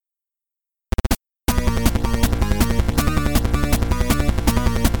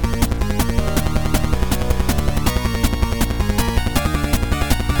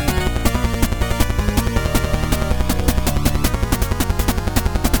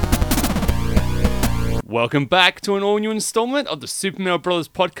Welcome back to an all-new installment of the SMB Brothers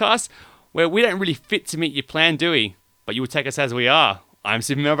Podcast, where we don't really fit to meet your plan, do we? But you will take us as we are. I'm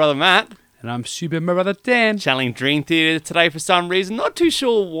SMB Brother Matt. And I'm SMB Brother Dan. Channeling Dream Theater today for some reason. Not too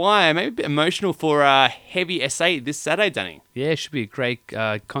sure why. Maybe a bit emotional for Heavy SA this Saturday, Danny. Yeah, it should be a great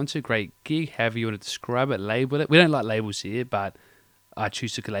concert, great gig, however you want to describe it, label it. We don't like labels here, but I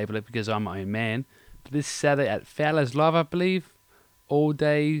choose to label it because I'm my own man. But this Saturday at Fowler's Live, I believe, all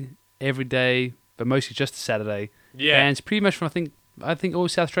day, every day, but mostly just a Saturday. Yeah. Bands pretty much from, I think all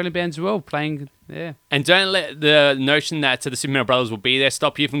South Australian bands as well playing, yeah. And don't let the notion that the SMB Brothers will be there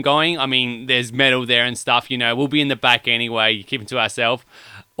stop you from going. I mean, there's metal there and stuff, you know. We'll be in the back anyway, keep it to ourselves.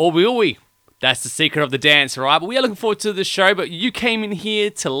 Or will we? That's the secret of the dance, right? But we are looking forward to the show, but you came in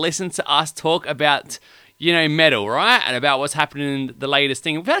here to listen to us talk about, you know, metal, right? And about what's happening in the latest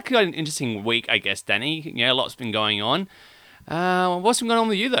thing. We've had quite an interesting week, I guess, Danny. You know, a lot's been going on. What's been going on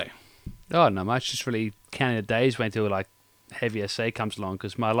with you, though? Oh, not much. Just really counting the days wait until like Heavy SA comes along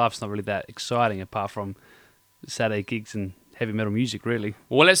because my life's not really that exciting apart from Saturday gigs and heavy metal music, really.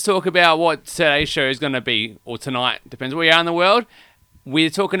 Well, let's talk about what today's show is going to be, or tonight, depends where you are in the world. We're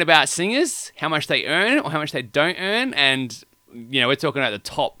talking about singers, how much they earn or how much they don't earn, and, you know, we're talking about the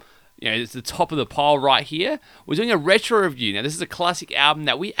top. You know, it's the top of the pile right here. We're doing a retro review. Now, this is a classic album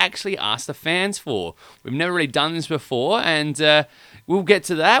that we actually asked the fans for. We've never really done this before, and we'll get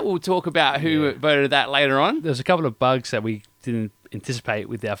to that. We'll talk about who voted that later on. There's a couple of bugs that we didn't anticipate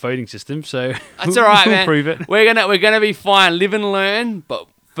with our voting system, so that's all right, we'll man. Prove it. We're gonna be fine. Live and learn. But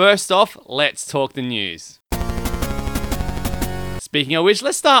first off, let's talk the news. Speaking of which,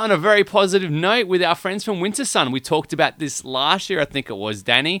 let's start on a very positive note with our friends from Winter Sun. We talked about this last year, I think it was,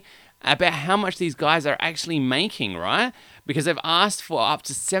 Danny, about how much these guys are actually making, right? Because they've asked for up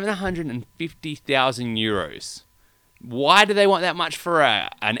to 750,000 euros. Why do they want that much for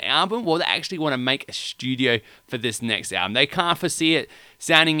an album? Well, they actually want to make a studio for this next album. They can't foresee it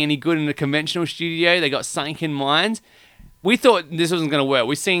sounding any good in a conventional studio. They got something in mind. We thought this wasn't going to work.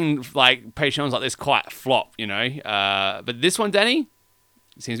 We've seen like Patreons like this quite flop, you know. But this one, Danny,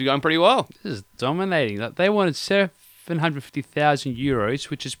 seems to be going pretty well. This is dominating. Like, they wanted 750,000 euros,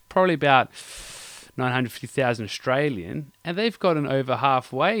 which is probably about 950,000 Australian, and they've gotten over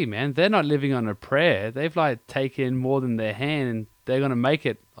halfway, man. They're not living on a prayer. They've like taken more than their hand, and they're going to make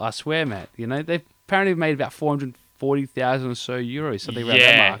it, I swear, Matt. You know, they've apparently made about 440,000 or so euros, something around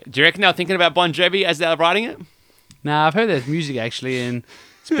that mark. Do you reckon they're thinking about Bon Jovi as they're writing it? Nah, I've heard there's music actually, and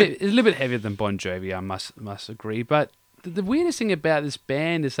it's a little bit heavier than Bon Jovi, I must agree. But the weirdest thing about this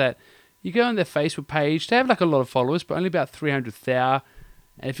band is that you go on their Facebook page, they have like a lot of followers, but only about 300,000.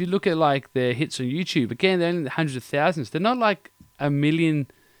 And if you look at like their hits on YouTube, again, they're in the hundreds of thousands. They're not like 1 million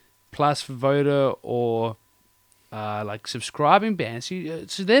plus voter or like subscribing bands.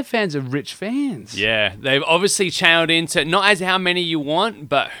 So their fans are rich fans. Yeah, they've obviously channeled into not as how many you want,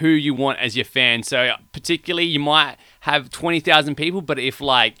 but who you want as your fan. So particularly, you might have 20,000 people, but if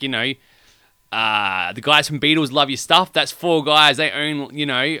like, you know, the guys from Beatles love your stuff, that's 4 guys. They own, you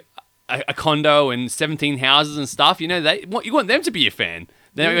know, a condo and 17 houses and stuff. You know, you want them to be your fan.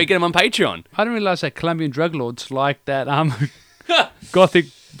 Then we get them on Patreon. I didn't realize that Colombian drug lords like that gothic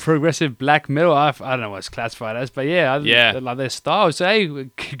progressive black metal. I don't know what it's classified as, but yeah, I like their style. So hey,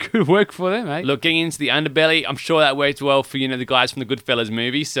 good work for them, mate. Look, getting into the underbelly, I'm sure that worked well for, you know, the guys from the Goodfellas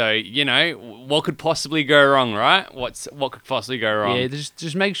movie. So, you know, what could possibly go wrong, right? What could possibly go wrong? Yeah,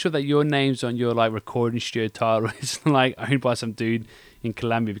 just make sure that your name's on your like recording studio title is like owned by some dude in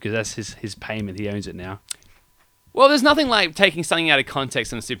Colombia, because that's his payment. He owns it now. Well, there's nothing like taking something out of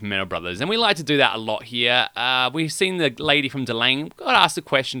context on the Super Metal Brothers, and we like to do that a lot here. We've seen the lady from Delang got asked the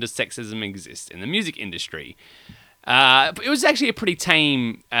question, does sexism exist in the music industry? It was actually a pretty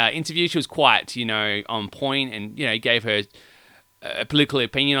tame interview. She was quite, you know, on point, and, you know, gave her a political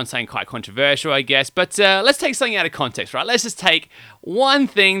opinion on something quite controversial, I guess. But let's take something out of context, right? Let's just take one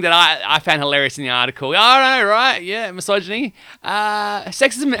thing that I found hilarious in the article. Oh, no, right? Yeah, misogyny.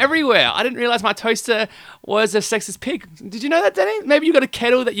 Sexism everywhere. I didn't realize my toaster was a sexist pig. Did you know that, Danny? Maybe you got a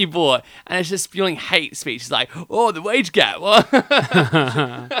kettle that you bought, and it's just spewing hate speech. It's like, oh, the wage gap. Well,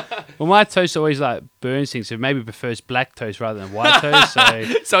 my toast always like burns things, so maybe prefers black toast rather than white toast.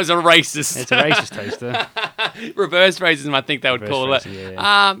 So it's a racist. It's a racist toaster. Reverse racism, I think they would call it.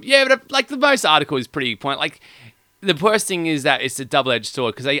 Yeah, but like the most article is pretty point. Like the worst thing is that it's a double-edged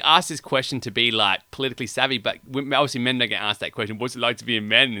sword, because they asked this question to be like politically savvy, but obviously men don't get asked that question. What's it like to be a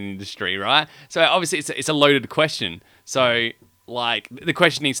man in the industry, right? So obviously it's a loaded question. So like the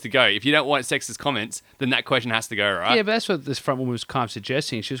question needs to go. If you don't want sexist comments, then that question has to go, right? Yeah, but that's what this front woman was kind of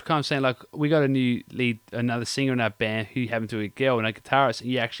suggesting. She was kind of saying, like, we got a new lead, another singer in our band who happened to be a girl and a guitarist,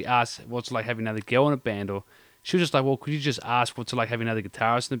 and you actually asked what's it like having another girl in a band, or she was just like, well, could you just ask what's it like having another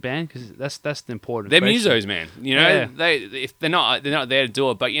guitarist in the band? Because that's the important They're question. musos, man. You know, if they're not there to do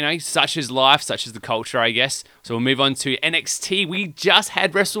it. But you know, such is life, such is the culture, I guess. So we'll move on to NXT. We just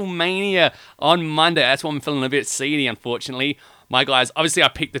had WrestleMania on Monday. That's why I'm feeling a bit seedy, unfortunately. My guys, obviously, I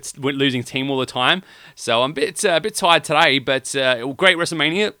picked the losing team all the time, so I'm a bit tired today. But great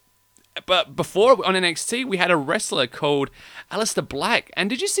WrestleMania. But before on NXT, we had a wrestler called Aleister Black. And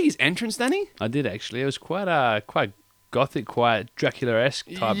did you see his entrance, Danny? I did, actually. It was quite gothic, quite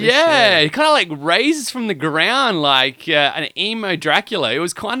Dracula-esque type. Yeah, he kind of like raises from the ground like an emo Dracula. It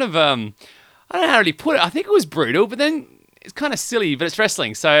was kind of, I don't know how to really put it. I think it was brutal, but then it's kind of silly, but it's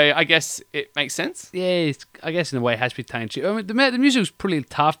wrestling. So I guess it makes sense. Yeah, I guess in a way it has to be tongue in cheek. I mean, the music was pretty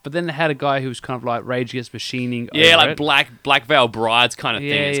tough, but then it had a guy who was kind of like Rage Against Machining. Yeah, like Black Veil Brides kind of thing.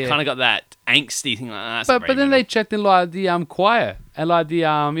 Yeah, It's yeah. kind of got that angsty thing like that. But then they checked in like the choir and like the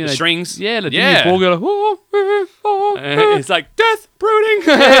the strings. Yeah, like the ball girl, It's like death brooding.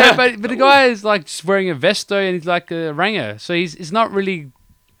 yeah, but the guy is like just wearing a vesto and he's like a ranger, so he's not really.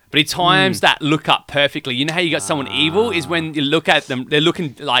 But he times that look up perfectly. You know how you got someone evil is when you look at them, they're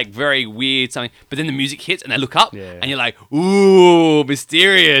looking like very weird, something. But then the music hits and they look up, and you're like, ooh,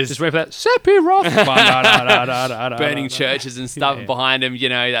 mysterious. Just wait for that Sephiroth. Burning churches and stuff behind him. You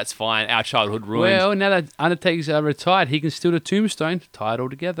know, that's fine. Our childhood ruined. Well, now that Undertaker's retired, he can steal the tombstone, tie it all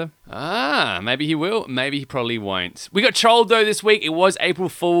together. Maybe he will. Maybe he probably won't. We got trolled though this week. It was April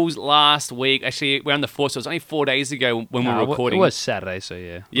Fool's last week. Actually, we're on the 4th, so it was only 4 days ago when we were recording. It was Saturday, so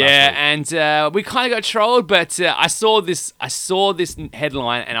yeah. Yeah, and we kind of got trolled, but I saw this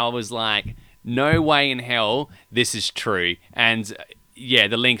headline and I was like, no way in hell this is true. And yeah,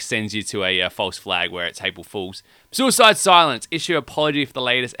 the link sends you to a false flag where it's April Fool's. Suicide Silence issue apology for the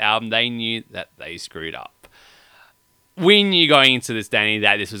latest album. They knew that they screwed up. We knew going into this, Danny,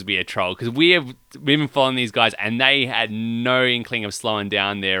 that this was be a troll because we've been following these guys and they had no inkling of slowing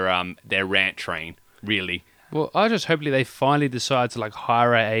down their rant train, really. Well, I just hopefully they finally decide to like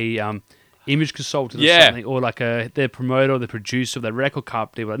hire a image consultant or something, or like their promoter or the producer of the record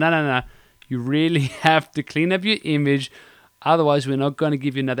company. But no, you really have to clean up your image. Otherwise, we're not going to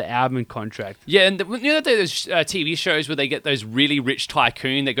give you another album contract. Yeah, and you know those TV shows where they get those really rich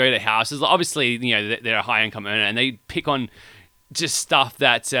tycoon that go to houses. Obviously, you know they're a high income earner, and they pick on just stuff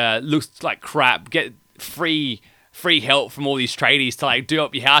that looks like crap. Get free help from all these tradies to like do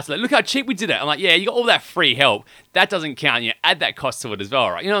up your house. Like, look how cheap we did it. I'm like, yeah, you got all that free help. That doesn't count. You add that cost to it as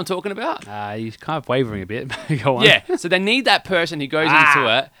well, right? You know what I'm talking about? He's kind of wavering a bit. Go on. Yeah. So they need that person who goes into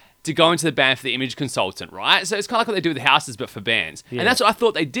it to go into the band for the image consultant, right? So it's kind of like what they do with the houses, but for bands. Yeah. And that's what I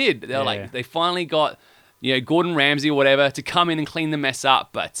thought they did. They're like, they finally got, you know, Gordon Ramsay or whatever to come in and clean the mess up.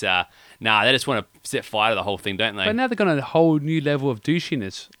 But they just want to set fire to the whole thing, don't they? But now they've got a whole new level of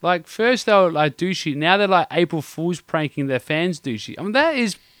douchiness. Like, first they were like douchey. Now they're like April Fool's pranking their fans douchey. I mean, that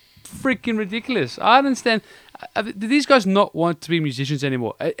is freaking ridiculous. I don't understand. Do these guys not want to be musicians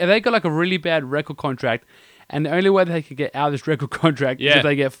anymore? Have they got like a really bad record contract? And the only way they can get out of this record contract is if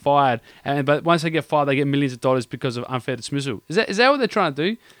they get fired. But once they get fired, they get millions of dollars because of unfair dismissal. Is that what they're trying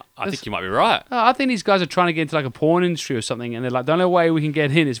to do? I think you might be right. I think these guys are trying to get into like a porn industry or something, and they're like, the only way we can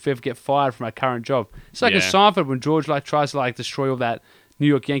get in is if we ever get fired from our current job. It's like in Seinfeld when George like tries to like destroy all that New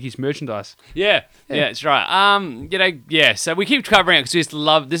York Yankees merchandise. Yeah, that's right. So we keep covering it because we just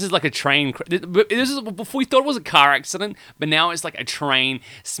love. This is like a train. This is before we thought it was a car accident, but now it's like a train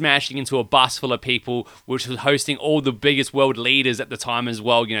smashing into a bus full of people, which was hosting all the biggest world leaders at the time as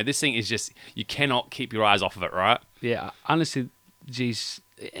well. You know, this thing is just you cannot keep your eyes off of it, right? Yeah, honestly, geez.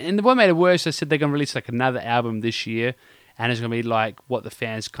 And what made it worse, they said they're gonna release like another album this year. And it's going to be like what the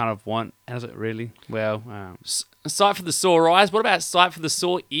fans kind of want. And I was like, really? Well, Sight for the sore eyes. What about sight for the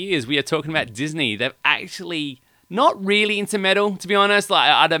sore ears? We are talking about Disney. They've actually not really into metal, to be honest.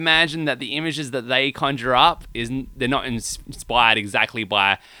 Like I'd imagine that the images that they conjure up they're not inspired exactly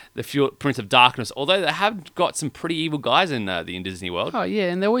by the Prince of Darkness. Although they have got some pretty evil guys in the Disney world. Oh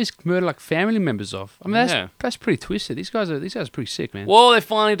yeah, and they always murder like family members off. I mean that's pretty twisted. These guys are pretty sick, man. Well, they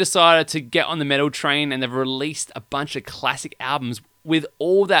finally decided to get on the metal train, and they've released a bunch of classic albums with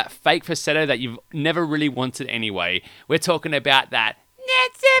all that fake falsetto that you've never really wanted anyway. We're talking about that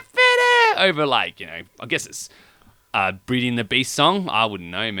over like, you know, I guess it's Beauty and the Beast song. I wouldn't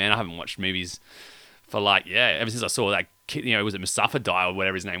know, man. I haven't watched movies for like, ever since I saw that kid, you know, was it Mustafa die or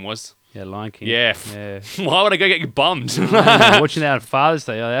whatever his name was? Yeah, Lion King. Yeah. Yeah. Why would I go get bummed? Watching that on Father's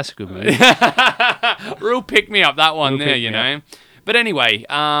Day, oh, that's a good movie. Real pick me up, that one Real there, pick you me know. But anyway,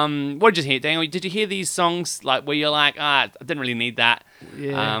 what did you hear, Daniel? Did you hear these songs like where you're like, I didn't really need that?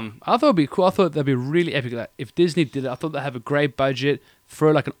 Yeah. I thought it'd be cool. I thought that'd be really epic. Like, if Disney did it, I thought they'd have a great budget,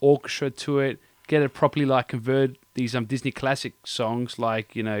 throw like an orchestra to it, get it properly like convert these Disney classic songs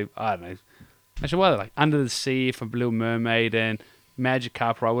like, you know, I don't know. Actually, what are they like? Under the Sea from Little Mermaid and Magic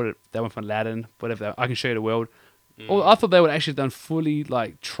Carp Ride, that one from Aladdin, whatever. I Can Show You the World. Or I thought they would actually have done fully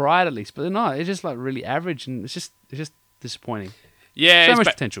like try it at least, but they're not. It's just like really average, and it's just disappointing. Yeah, so much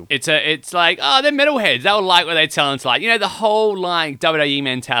potential. It's like, oh, they're metalheads. They'll like what they tell them to like. You know, the whole like WWE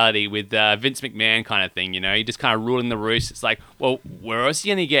mentality with Vince McMahon kind of thing. You know, he just kind of ruling the roost. It's like, well, where else are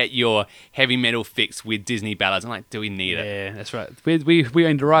you gonna get your heavy metal fix with Disney ballads? I'm like, do we need it? Yeah, that's right. We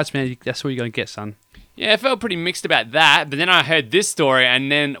own the rights, man. That's what you're gonna get, son. Yeah, I felt pretty mixed about that, but then I heard this story, and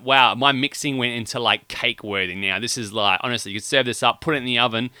then, wow, my mixing went into, like, cake-worthy now. This is, like, honestly, you could serve this up, put it in the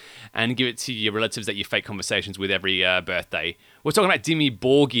oven, and give it to your relatives that you fake conversations with every birthday. We're talking about Dimmy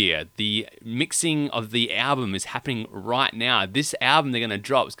Borgir. The mixing of the album is happening right now. This album they're going to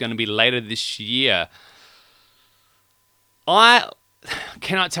drop is going to be later this year. I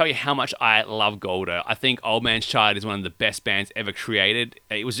cannot tell you how much I love Golder. I think Old Man's Child is one of the best bands ever created.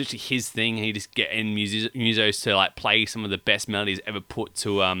 It was literally his thing. He just get in musos to like play some of the best melodies ever put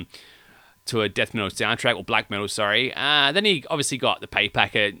to a death metal soundtrack, or black metal, sorry. Then he obviously got the pay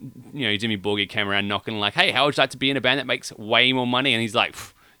packet. You know, Jimmy Borgir came around knocking like, hey, how would you like to be in a band that makes way more money? And he's like,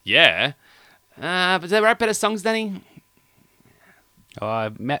 yeah. But they write better songs than he.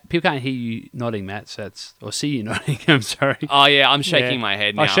 Matt, people can't hear you nodding, Matt. So or see you nodding. I'm sorry. Oh yeah, I'm shaking my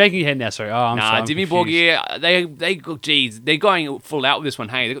head now. Oh, shaking your head now. Sorry. Oh, I'm sorry. Dimmy Borgir, they're going full out with this one.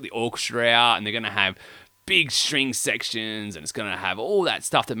 Hey, they got the orchestra out, and they're gonna have big string sections, and it's gonna have all that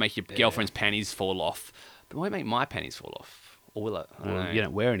stuff that make your girlfriend's panties fall off. But it won't make my panties fall off, or will it? I don't know. You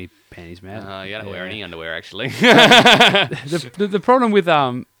don't wear any panties, Matt. You don't wear any underwear, actually. the problem with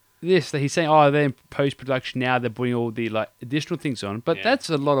this, that he's saying, they're in post-production now, they're putting all the like additional things on, but that's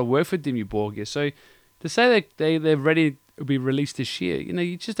a lot of work for Dimmy Borgir. So to say that they're ready to be released this year, you know,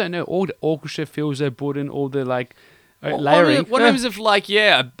 you just don't know. All the orchestra fills they're put in, all the like layering. What happens if, like,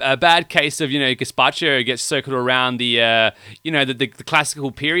 a bad case of, you know, gazpacho gets circled around the, the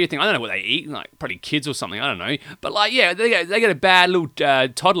classical period thing? I don't know what they eat, like probably kids or something. I don't know. But like, yeah, they get a bad little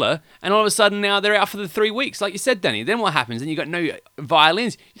toddler, and all of a sudden now they're out for the 3 weeks, like you said, Danny. Then what happens? Then you got no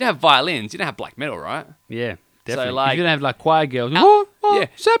violins. You don't have violins. You don't have black metal, right? Yeah. Definitely. So, like, if you don't have like choir girls,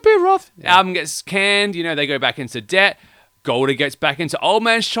 Sephiroth. Album gets canned. You know, they go back into debt. Golder gets back into Old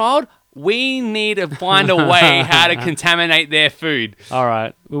Man's Child. We need to find a way how to contaminate their food. All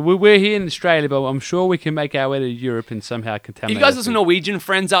right. Well, we're here in Australia, but I'm sure we can make our way to Europe and somehow contaminate. If you guys got some Norwegian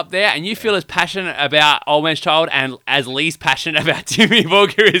friends up there and you feel as passionate about Old Man's Child and as least passionate about Dimmy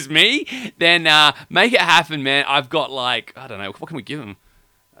Borgir as me, then make it happen, man. I've got like, I don't know, what can we give them?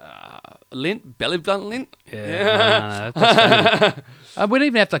 Lint? Belly button lint? Yeah. We don't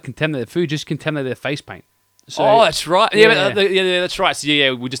even have to contaminate their food, just contaminate their face paint. So, that's right. Yeah, that's right.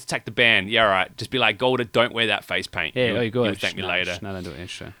 So we'll just attack the band. Yeah, all right. Just be like, Golder, don't wear that face paint. Yeah, you'll thank me later. No, don't do it.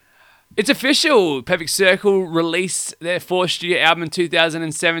 Sure. It's official. Perfect Circle released their fourth studio album in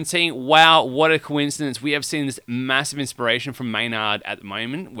 2017. Wow, what a coincidence. We have seen this massive inspiration from Maynard at the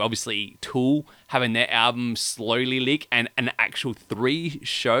moment. Obviously, Tool having their album slowly leak and an actual 3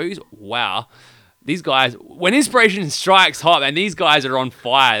 shows. Wow. These guys, when inspiration strikes hot, and these guys are on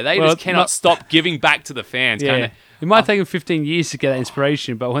fire. They just cannot stop giving back to the fans. Yeah. It might take them 15 years to get that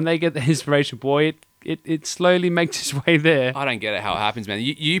inspiration, but when they get the inspiration, boy, it slowly makes its way there. I don't get it how it happens, man.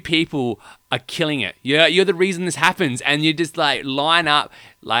 You people are killing it. You're the reason this happens, and you just like line up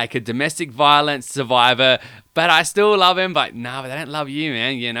like a domestic violence survivor. But I still love him. But no, they don't love you,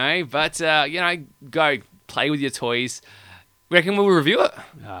 man. You know. But go play with your toys. Reckon we'll review it?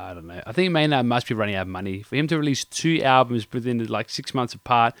 I don't know. I think Maynard must be running out of money for him to release 2 albums within like 6 months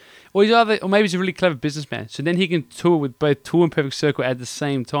apart, or maybe he's a really clever businessman. So then he can tour with both Tool and Perfect Circle at the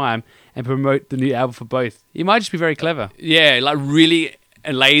same time and promote the new album for both. He might just be very clever. Yeah, like really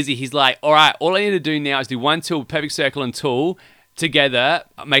lazy. He's like, all right, all I need to do now is do one tour, Perfect Circle and Tool together,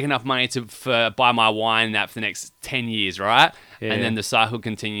 make enough money to buy my wine and that for the next 10 years, right? Yeah. And then the cycle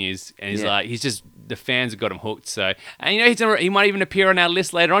continues, and he's like, he's just. The fans have got him hooked. So, and he might even appear on our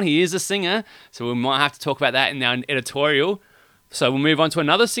list later on. He is a singer, so we might have to talk about that in our editorial. So we'll move on to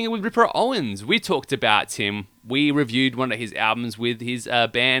another singer with Ripper Owens. We talked about him. We reviewed one of his albums with his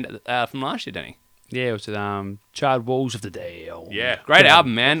band from last year, Danny. Yeah, it was Charred Walls of the Dale. Yeah, great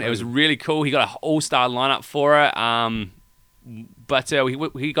album, man. It was really cool. He got an all-star lineup for it. but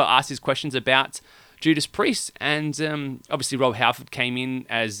he got asked his questions about Judas Priest, and obviously Rob Halford came in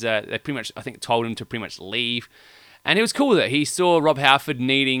as they pretty much, I think, told him to pretty much leave, and it was cool that he saw Rob Halford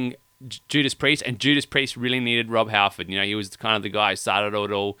needing Judas Priest, and Judas Priest really needed Rob Halford. You know, he was kind of the guy who started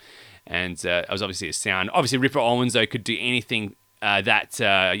it all, and it was obviously a sound. Obviously, Ripper Owens though could do anything that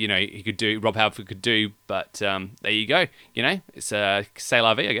he could do. Rob Halford could do, but there you go. You know, it's c'est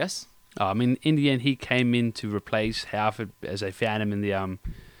la vie, I guess. Oh, I mean, in the end, he came in to replace Halford as they found him in the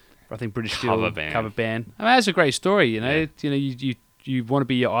I think British Steel cover band. I mean, that's a great story. You know, you want to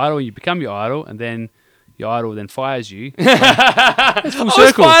be your idol, and you become your idol, and then your idol then fires you. It's full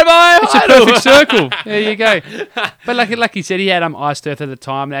circle. It's a perfect circle. There you go. But like he said, he had Iced Earth at the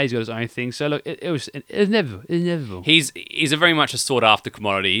time. Now he's got his own thing. So look, it's inevitable. He's a very much a sought after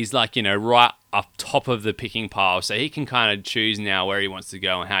commodity. He's like, you know, right up top of the picking pile. So he can kind of choose now where he wants to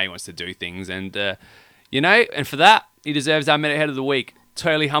go and how he wants to do things. And and for that, he deserves our Metalhead of the Week.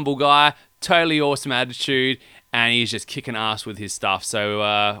 Totally humble guy, totally awesome attitude, and he's just kicking ass with his stuff.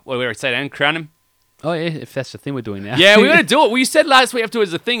 So what do we say then? Crown him. Oh, yeah, if that's the thing we're doing now. Yeah, we're going to do it. Well, you said last week we have to do it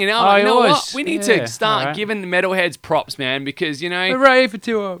as a thing, and now I'm like, you know what? We need to start right. giving the metalheads props, man, because, you know... Hooray for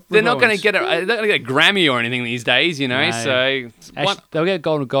two. They're not going to get a Grammy or anything these days, you know, so... Actually, they'll get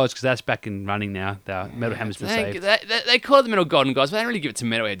Golden Gods because that's back in running now. The Metal Hammer's been saved. They call it the Metal Golden Gods, but they don't really give it to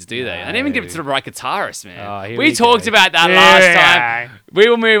metalheads, do they? They don't even give it to the right guitarist, man. Oh, we talked about that last time. We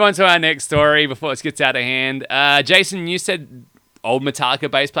will move on to our next story before it gets out of hand. Jason, you said... Old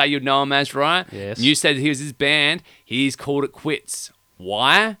Metallica bass player, you'd know him as, right? Yes. You said he was his band. He's called it quits.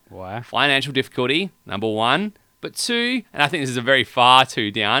 Why? Financial difficulty, number one. But two, and I think this is a very far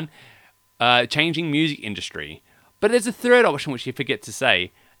two down, changing music industry. But there's a third option which you forget to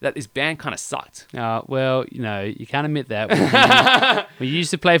say, that this band kind of sucked. Well, you know, you can't admit that. When you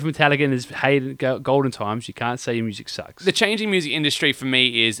used to play for Metallica in his golden times, you can't say your music sucks. The changing music industry for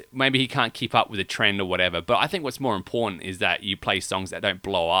me is maybe he can't keep up with the trend or whatever, but I think what's more important is that you play songs that don't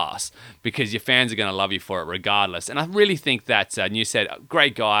blow ass because your fans are going to love you for it regardless. And I really think that New said,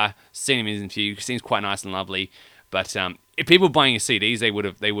 great guy, seen him in his interview, seems quite nice and lovely, but if people were buying his CDs, they would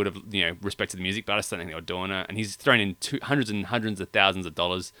have respected the music, but I just don't think they were doing it. And he's thrown in hundreds and hundreds of thousands of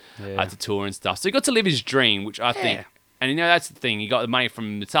dollars to tour and stuff. So he got to live his dream, which I think, and you know that's the thing. He got the money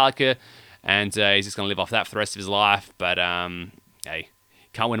from Metallica, and he's just gonna live off that for the rest of his life. But hey,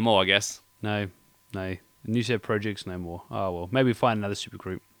 can't win them all, I guess. No. New set projects, no more. Oh well, maybe find another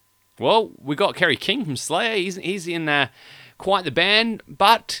supergroup. Well, we got Kerry King from Slayer. He's in quite the band,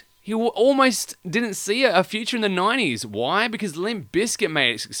 but. He almost didn't see a future in the 90s. Why? Because Limp Bizkit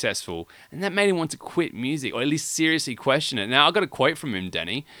made it successful, and that made him want to quit music, or at least seriously question it. Now, I got a quote from him,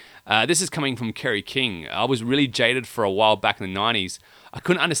 Danny. This is coming from Kerry King. I was really jaded for a while back in the 90s. I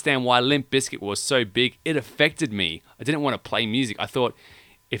couldn't understand why Limp Bizkit was so big. It affected me. I didn't want to play music. I thought,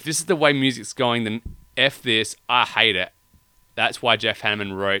 if this is the way music's going, then F this. I hate it. That's why Jeff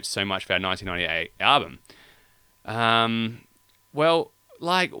Hanneman wrote so much for our 1998 album.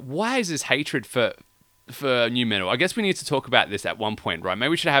 Like, why is this hatred for new metal? I guess we need to talk about this at one point, right? Maybe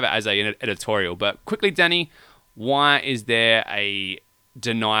we should have it as an editorial. But quickly, Danny, why is there a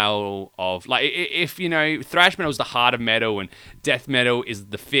denial of... Like, if, you know, thrash metal is the heart of metal and death metal is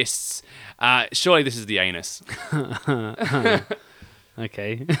the fists, surely this is the anus.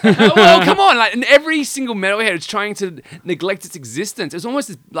 Okay. Well, come on. Like, and every single metalhead is trying to neglect its existence. It's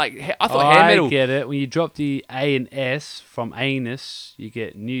almost like... I thought hair metal... I get it. When you drop the A and S from anus, you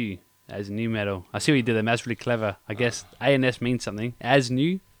get new as new metal. I see what you did there. That's really clever. I guess A and S means something. As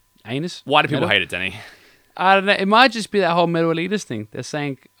new, anus. Why do people metal? hate it, Danny? I don't know. It might just be that whole metal elitist thing. They're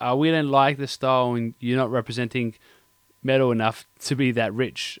saying, we don't like the style and you're not representing metal enough to be that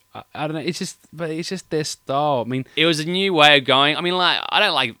rich. I don't know. It's just their style. I mean, it was a new way of going. I mean, like, I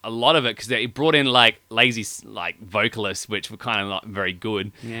don't like a lot of it because they brought in like lazy like vocalists, which were kind of not very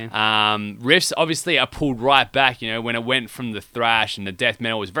good. Yeah. Riffs obviously are pulled right back. You know, when it went from the thrash and the death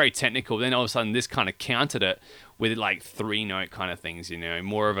metal was very technical. Then all of a sudden, this kind of countered it with like 3-note kind of things. You know,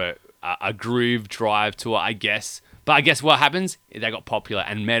 more of a groove drive to it, I guess. But I guess what happens? They got popular,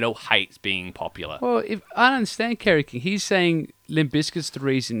 and metal hates being popular. Well, if I don't understand Kerry King, he's saying Limp Bizkit's the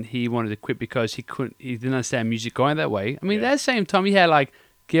reason he wanted to quit because he didn't understand music going that way. I mean, at the same time, he had like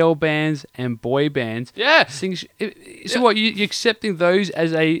girl bands and boy bands. Yeah. What, you accepting those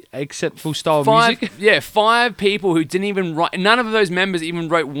as a acceptable style of music? Yeah, 5 people who didn't even write, none of those members even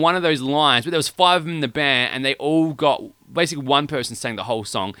wrote one of those lines, but there was 5 of them in the band, and they all got basically one person sang the whole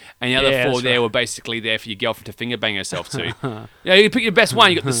song, and the other four there were basically there for your girlfriend to finger bang herself to. You pick your best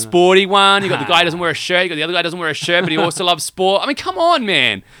one. You got the sporty one. You got the guy who doesn't wear a shirt. You got the other guy who doesn't wear a shirt, but he also loves sport. I mean, come on,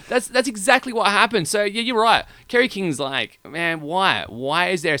 man. That's exactly what happened. So yeah, you're right. Kerry King's like, man, why? Why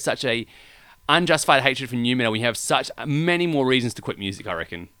is there such a unjustified hatred for new metal when you have such many more reasons to quit music? I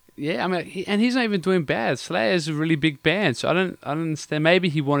reckon. Yeah, I mean, he's not even doing bad. Slayer's a really big band, so I don't understand. Maybe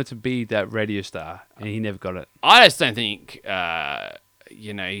he wanted to be that radio star, and he never got it. I just don't think,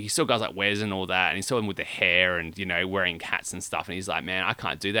 he saw guys like Wes and all that, and he saw him with the hair and, wearing hats and stuff, and he's like, man, I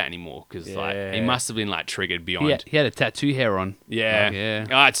can't do that anymore, because he must have been, triggered beyond. He had a tattoo hair on. Yeah.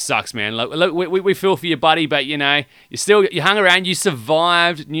 Oh, it sucks, man. Look, we feel for you, buddy, but, you hung around, you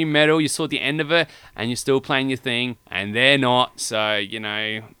survived new metal, you saw the end of it, and you're still playing your thing, and they're not, so,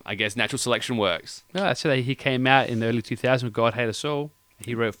 I guess natural selection works. No, I said he came out in the early 2000s with God Hate Us All.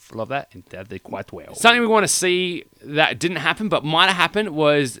 He wrote a lot of that, and that did quite well. Something we want to see that didn't happen, but might have happened,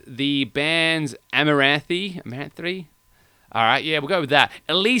 was the band's Amaranthi. All right, yeah, we'll go with that.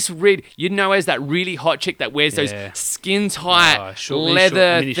 Elise Reed, as that really hot chick that wears those skin-tight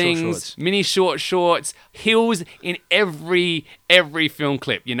leather mini short shorts, heels in every film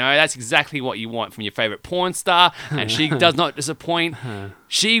clip. That's exactly what you want from your favorite porn star, and she does not disappoint.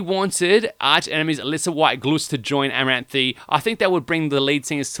 She wanted Arch Enemy's Alyssa White-Gluz to join Amaranthi. I think that would bring the lead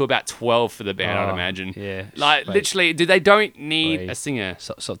singers to about 12 for the band, I'd imagine. Yeah. Literally, they don't need a singer.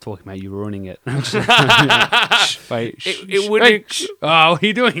 Stop talking, mate. You're ruining it. Wait. It would have been, what are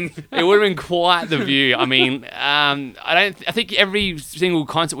you doing? It would have been quite the view. I mean, I think every single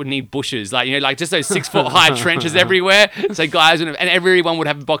concert would need bushes, just those 6 foot high trenches everywhere. So guys and everyone would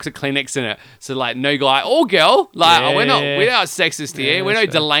have a box of Kleenex in it. So no guy or girl, we're not sexist here. Yeah, we're no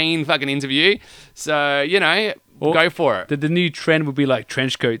Delane fucking interview. So go for it. The new trend would be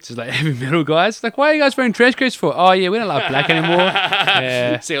trench coats. It's heavy metal guys. Why are you guys wearing trench coats for? Oh yeah, we don't like black anymore.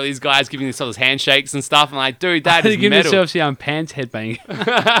 Yeah. See all these guys giving themselves handshakes and stuff. I'm like, dude, that is metal. Give themselves pants headbanging.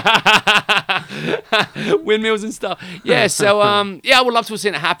 Windmills and stuff. Yeah, so I would love to have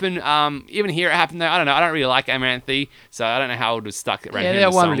seen it happen. Even hear it happen though. I don't know. I don't really like Amaranthi, so I don't know how it would have stuck around. Yeah,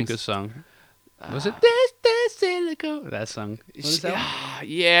 that one really good song. Was it this cynical? That song. What is that?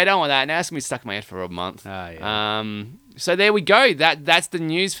 Yeah, I don't want that. Now it's gonna be stuck in my head for a month. Yeah. So there we go. That's the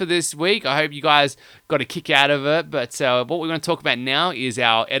news for this week. I hope you guys got a kick out of it. But what we're going to talk about now is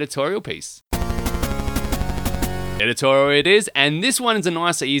our editorial piece. Editorial it is, and this one is a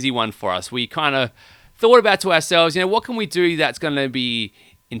nice, easy one for us. We kind of thought about to ourselves, what can we do that's going to be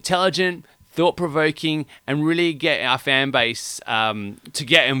intelligent, thought-provoking, and really get our fan base to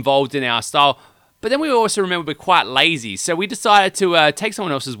get involved in our style. But then we also remember we're quite lazy, so we decided to take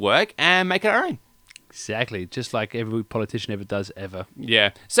someone else's work and make it our own. Exactly, just like every politician ever does ever.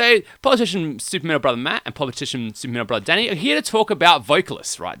 Yeah. So politician Super Metal Brother Matt and politician Super Metal Brother Danny are here to talk about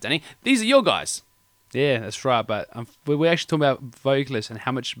vocalists, right, Danny? These are your guys. Yeah, that's right, but we're actually talking about vocalists and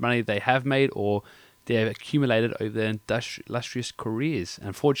how much money they have made or they have accumulated over their illustrious careers.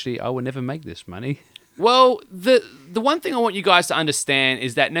 Unfortunately, I will never make this money. Well, the one thing I want you guys to understand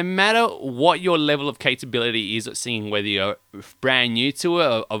is that no matter what your level of capability is at singing, whether you're brand new to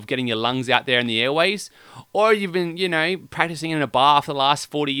it, of getting your lungs out there in the airways, or you've been, practicing in a bar for the last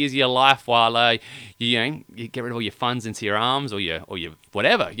 40 years of your life while, you get rid of all your funds into your arms or your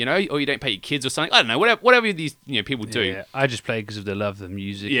whatever, or you don't pay your kids or something. I don't know, whatever these people do. Yeah, I just play because of the love of the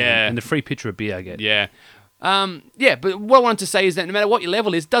music and the free pitcher of beer I get. Yeah. But what I wanted to say is that no matter what your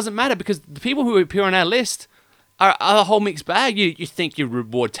level is, it doesn't matter because the people who appear on our list are a whole mixed bag. You think you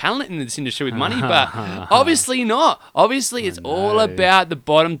reward talent in this industry with money, but obviously not. Obviously, it's all about the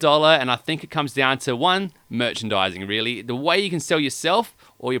bottom dollar, and I think it comes down to one, merchandising, really. The way you can sell yourself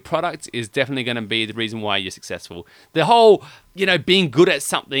or your product is definitely going to be the reason why you're successful. The whole, being good at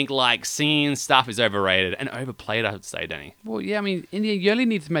something like singing stuff is overrated and overplayed, I would say, Danny. Well, yeah, I mean, in the end, you only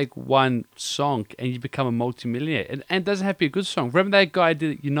need to make one song and you become a multimillionaire. And it doesn't have to be a good song. Remember that guy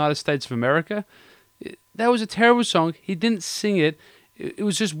did United States of America? That was a terrible song. He didn't sing it. It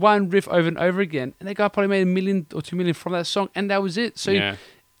was just one riff over and over again. And that guy probably made $1 million or $2 million from that song. And that was it. So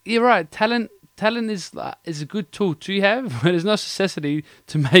you're right. Talent is a good tool to have, but it's not a necessity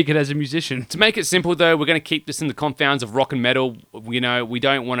to make it as a musician. To make it simple, though, we're going to keep this in the confounds of rock and metal. We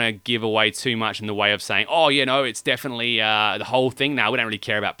don't want to give away too much in the way of saying, it's definitely the whole thing. No, we don't really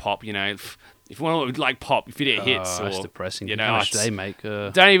care about pop, If you want to like pop, if you get hits, it's depressing. How much they make.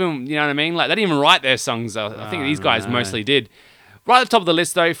 Don't even, you know what I mean? Like they didn't even write their songs. I think these guys mostly did. Right at the top of the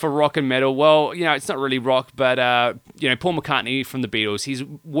list, though, for rock and metal, well, it's not really rock, but, Paul McCartney from the Beatles, he's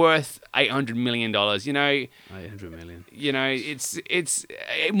worth $800 million, $800 million. It's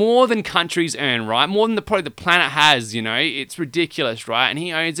more than countries earn, right? More than probably the planet has, It's ridiculous, right? And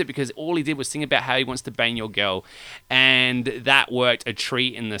he owns it because all he did was sing about how he wants to bang your girl. And that worked a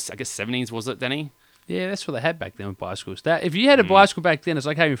treat in the, 70s, was it, Danny? Yeah, that's what they had back then with bicycles. If you had a bicycle back then, it's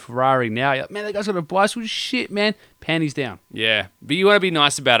like having a Ferrari now. You're like, man, that guy's got a bicycle. Shit, man. Panties down. Yeah, but you want to be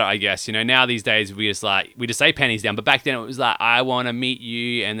nice about it, I guess. Now these days we just say panties down, but back then it was like, I want to meet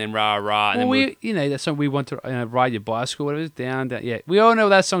you, and then rah rah. And well, that song, we want to ride your bicycle, whatever. Down. Yeah, we all know what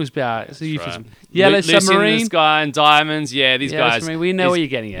that song's about. So right. Yellow Lucy Submarine, in the Sky and Diamonds. Yeah, these Yellow guys. Submarine, we know what you're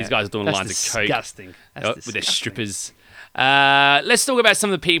getting at. These guys are doing lines of coke. Disgusting. With their strippers. Let's talk about some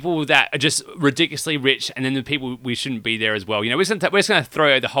of the people that are just ridiculously rich, and then the people we shouldn't be there as well. We're just going to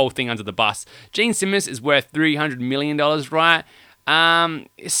throw the whole thing under the bus. Gene Simmons is worth $300 million, right?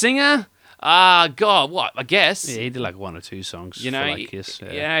 Singer? God, what? I guess. Yeah, he did like one or two songs. For like Kiss.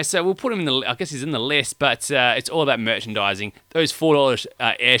 Yeah, so we'll put him in the. I guess he's in the list, but it's all about merchandising. Those $4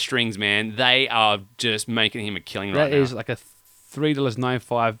 air strings, man, they are just making him a killing right now. That is like a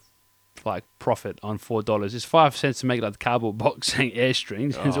 $3.95 profit on $4. It's 5 cents to make like the cardboard box saying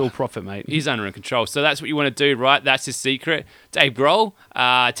Airstrings. It's all profit, mate. He's under control. So that's what you want to do, right? That's his secret. Dave Grohl,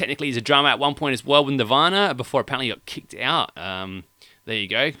 technically he's a drummer at one point as well with Nirvana before apparently he got kicked out. There you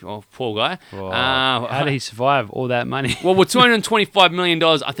go. Oh, poor guy. How did he survive all that money? Well, with $225 million,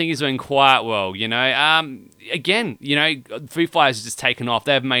 I think he's doing quite well, Again, Foo Fighters has just taken off.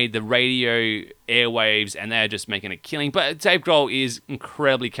 They've made the radio airwaves, and they're just making a killing. But Dave Grohl is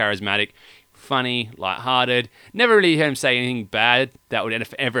incredibly charismatic, funny, lighthearted. Never really heard him say anything bad that would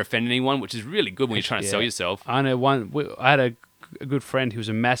ever offend anyone, which is really good when you're trying to sell yourself. I know I had a good friend who was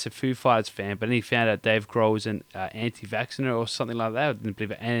a massive Foo Fighters fan, but then he found out Dave Grohl was an anti-vacciner or something like that. I didn't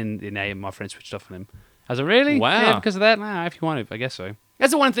believe it, and my friend switched off on him. I was like, really? Wow. Yeah, because of that? Nah, if you want to, I guess so.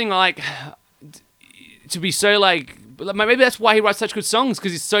 That's the one thing, to be so, maybe that's why he writes such good songs,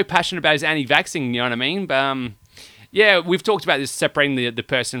 because he's so passionate about his anti-vaxxing, you know what I mean? But, yeah, we've talked about this, separating the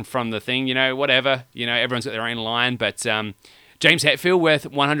person from the thing, whatever. Everyone's got their own line, but... James Hetfield worth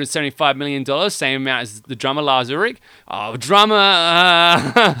 $175 million, same amount as the drummer Lars Ulrich. Oh, drummer!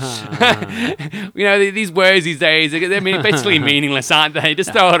 These words these days, they're basically meaningless, aren't they?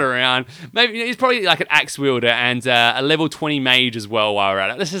 Just throw it around. Maybe he's probably like an axe wielder and a level 20 mage as well while we're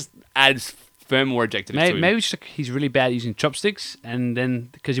at it. Let's just add more adjectives to him. Maybe he's really bad at using chopsticks, and then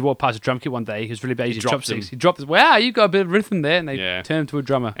because he walked past a drum kit one day, he was really bad using chopsticks. He dropped. Wow, you got a bit of rhythm there, and they turned him to a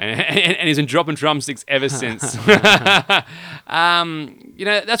drummer. And he's been dropping drumsticks ever since. That's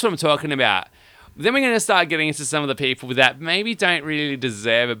what I'm talking about. Then we're going to start getting into some of the people that maybe don't really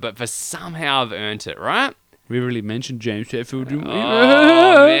deserve it, but for somehow have earned it, right? We really mentioned James Hetfield.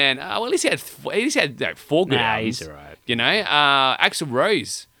 Oh man! Well, at least he had 4 good albums. He's alright. Axl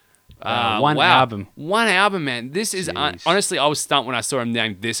Rose. One album. One album, man. This is... honestly, I was stumped when I saw him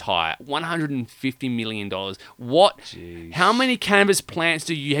named this high. $150 million. What? Jeez. How many cannabis plants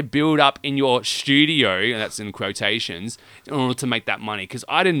do you build up in your studio, and that's in quotations, in order to make that money? Because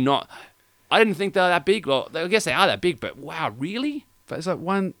I didn't think they were that big. Well, I guess they are that big, but wow, really? But it's like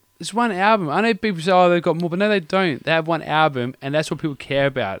it's one album. I know people say, they've got more, but no, they don't. They have one album, and that's what people care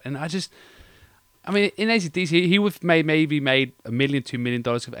about. And in AC/DC, he would have maybe made $1 million, $2 million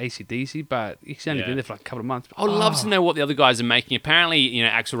with AC/DC, but he's only been there for like a couple of months. I would love to know what the other guys are making. Apparently,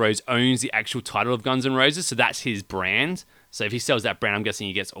 Axl Rose owns the actual title of Guns N' Roses, so that's his brand. So if he sells that brand, I'm guessing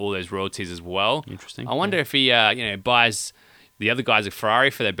he gets all those royalties as well. Interesting. I wonder if he, buys the other guys a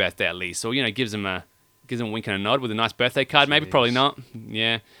Ferrari for their birthday at least, or gives them a wink and a nod with a nice birthday card. Maybe, probably not.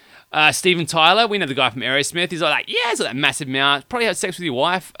 Yeah. Steven Tyler, we know the guy from Aerosmith. He's like, he's got that massive mouth. Probably had sex with your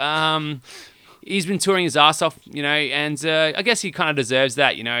wife. He's been touring his ass off, and I guess he kind of deserves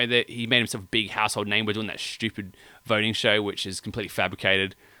that, that he made himself a big household name by doing that stupid voting show, which is completely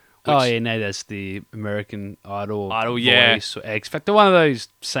fabricated. That's the American Idol Voice or X Factor. One of those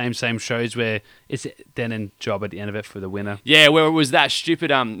same shows where it's then and job at the end of it for the winner. Yeah, where it was that stupid,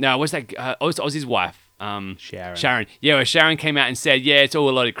 was that, Ozzy's wife? Sharon. Yeah, where Sharon came out and said, it's all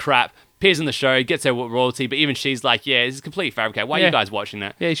a lot of crap. Appears on the show, gets her royalty, but even she's like, this is completely fabricated. Why are you guys watching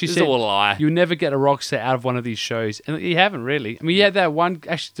that? Yeah, she said, this is all a lie. You'll never get a rock star out of one of these shows. And you haven't really. You had that one,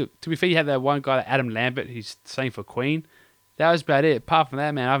 actually, to be fair, you had that one guy, Adam Lambert, who's sang for Queen. That was about it. Apart from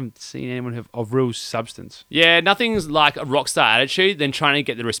that, man, I haven't seen anyone of real substance. Yeah, nothing's like a rock star attitude than trying to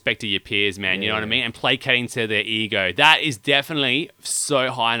get the respect of your peers, man. You know what I mean? And placating to their ego. That is definitely so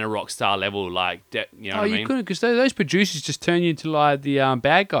high on a rock star level. You know what I mean? You couldn't, because those producers just turn you into like the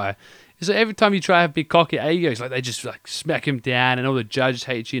bad guy. So every time you try to have big cocky egos, like they just like smack him down, and all the judges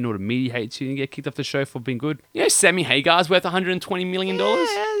hate you, and all the media hates you, and you get kicked off the show for being good. You know, Sammy Hagar's worth $120 million.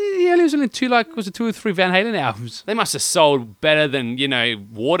 Yeah, he only was in two or three Van Halen albums. They must have sold better than, you know,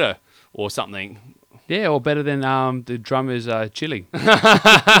 water or something. Yeah, or better than the drummer's chili.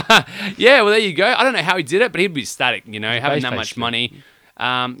 Yeah, well, there you go. I don't know how he did it, but he'd be ecstatic, you know, having that much money.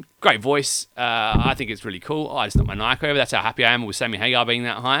 Great voice. I think it's really cool. Oh, I just knocked my Nike over. That's how happy I am with Sammy Hagar being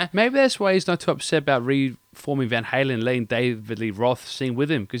that high. Maybe that's why he's not too upset about reforming Van Halen and letting David Lee Roth sing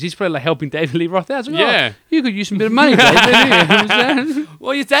with him, because he's probably like helping David Lee Roth out. Like, Yeah. you could use some bit of money, David.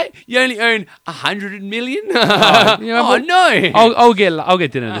 Well, you say you only own $100 million. You know, No! I'll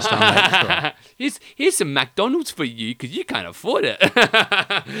get dinner this time. Mate. It's all right. Here's some McDonald's for you because you can't afford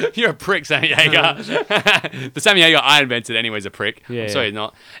it. You're a prick, Sammy Hagar. The Sammy Hagar I invented anyways a prick. Yeah. I'm sorry, he's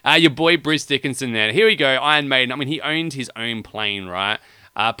not. Your boy Bruce Dickinson there. Here we go, Iron Maiden. I mean, he owned his own plane, right?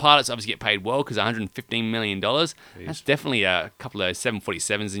 Pilots obviously get paid well because $115 million. Jeez. That's definitely a couple of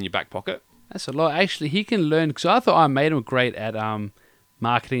 747s in your back pocket. That's a lot. Actually, he can learn, because I thought Iron Maiden were great at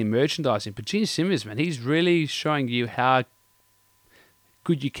marketing and merchandising, but Gene Simmons, man, he's really showing you how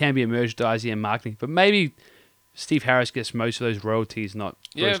good you can be at merchandising and marketing. But maybe Steve Harris gets most of those royalties, not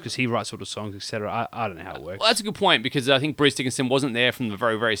Bruce, because he writes all the songs, etc. I don't know how it works. Well, that's a good point, because I think Bruce Dickinson wasn't there from the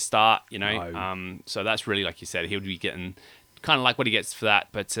very, very start, you know. No. So that's really, like you said, he would be getting kind of like what he gets for that.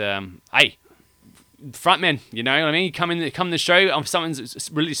 But hey, frontmen, you know what I mean? You come in the show, someone's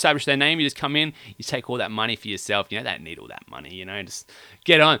really established their name, you just come in, you take all that money for yourself. You know, they don't need all that money, you know, just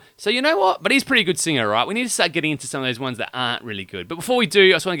get on. So you know what? But he's a pretty good singer, right? We need to start getting into some of those ones that aren't really good. But before we do,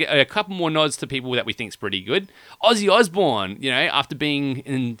 I just want to get a couple more nods to people that we think's pretty good. Ozzy Osbourne, you know, after being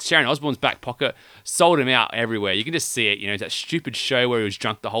in Sharon Osbourne's back pocket, sold him out everywhere. You can just see it, you know, that stupid show where he was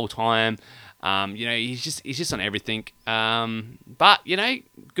drunk the whole time. You know, he's just on everything. But, you know,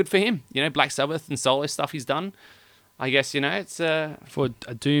 good for him. You know, Black Sabbath and solo stuff he's done. I guess, you know, it's... For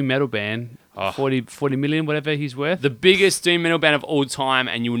a doom metal band, 40 million, whatever he's worth. The biggest doom metal band of all time,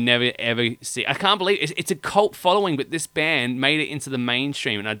 and you'll never, ever see... I can't believe it's a cult following, but this band made it into the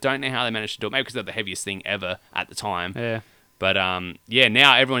mainstream, and I don't know how they managed to do it. Maybe because they're the heaviest thing ever at the time. Yeah. But, yeah,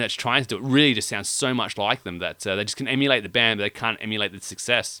 now everyone that's trying to do it really just sounds so much like them that they just can emulate the band, but they can't emulate the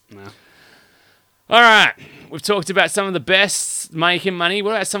success. No. All right, we've talked about some of the best making money.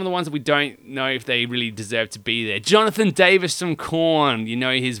 What about some of the ones that we don't know if they really deserve to be there? Jonathan Davis from Korn, you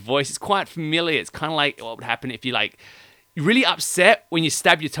know his voice is quite familiar. It's kind of like what would happen if you're really upset when you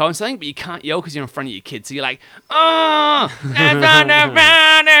stab your toe on something, but you can't yell because you're in front of your kids. So you're like, oh,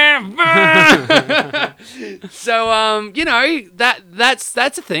 so you know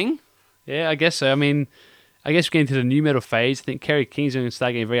that's a thing. Yeah, I guess so. I mean, I guess we're getting to the new metal phase. I think Kerry King's going to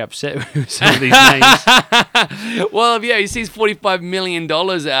start getting very upset with some of these names. Well, yeah, he sees $45 million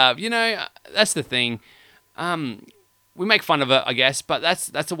out. You know, that's the thing. We make fun of it, I guess, but that's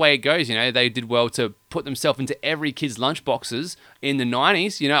the way it goes. You know, they did well to put themselves into every kid's lunchboxes in the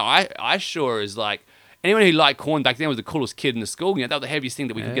 90s. You know, I sure is like, anyone who liked Korn back then was the coolest kid in the school. You know, that was the heaviest thing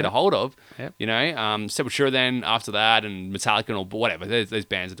that we could get a hold of. Yep. You know, Sepultura then after that, and Metallica and all, whatever. Those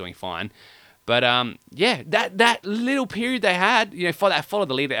bands are doing fine. But yeah, that little period they had, you know, for that Follow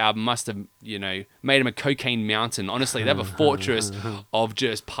the Leader album must have, you know, made them a cocaine mountain. Honestly, they have a fortress of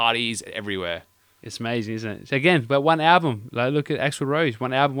just parties everywhere. It's amazing, isn't it? So again, but one album. Like, look at Axl Rose.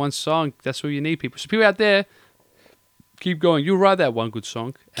 One album, one song. That's all you need, people. So people out there, keep going. You'll write that one good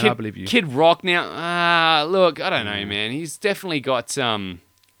song, and I believe you. Kid Rock now. Look, I don't know, man. He's definitely got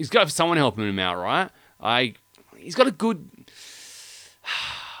he's got someone helping him out, right? He's got a good.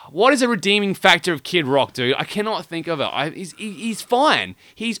 What is a redeeming factor of Kid Rock, dude? I cannot think of it. He's fine.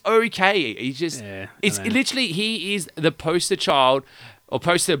 He's okay. He's just... Yeah, it's literally... He is the poster child... Or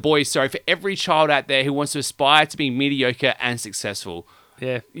poster boy, sorry, for every child out there who wants to aspire to be mediocre and successful.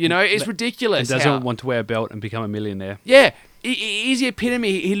 Yeah. You know, it's ridiculous. He doesn't want to wear a belt and become a millionaire. Yeah. He's the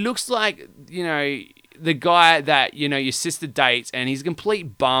epitome. He looks like, you know... the guy that, you know, your sister dates, and he's a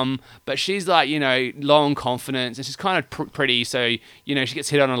complete bum, but she's like, you know, low on confidence, and she's kind of pretty, so, you know, she gets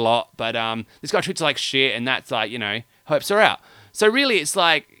hit on a lot, but this guy treats her like shit, and that's like, you know, helps her out. So really, it's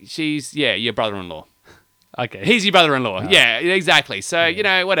like, she's, yeah, your brother-in-law. Okay. He's your brother-in-law. Yeah, exactly. So, you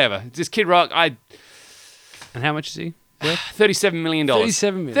know, whatever. Just Kid Rock, And how much is he? $37 million.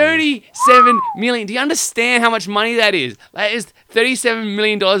 $37 million. $37 million. Do you understand how much money that is? That is $37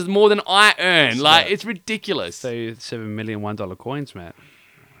 million more than I earn. Like, it's ridiculous. $37 million $1 coins, Matt.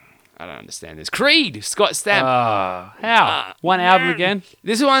 I don't understand this. Creed, Scott Stapp. How? One album man. again?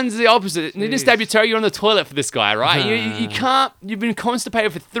 This one's the opposite. You just stab your toe, you're on the toilet for this guy, right? You can't, you've been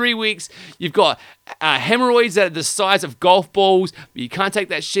constipated for 3 weeks. You've got hemorrhoids that are the size of golf balls. But you can't take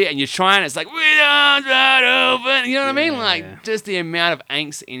that shit and you're trying. It's like, we don't try to open. You know what I mean? Like, just the amount of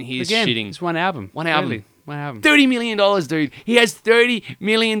angst in his shitting. It's one album. One album. Really. One album. $30 million, dude. He has $30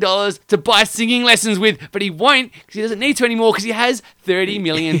 million to buy singing lessons with, but he won't because he doesn't need to anymore because he has $30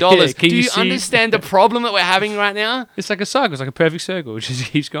 million. Do you understand the problem that we're having right now? It's like a circle. It's like a perfect circle. It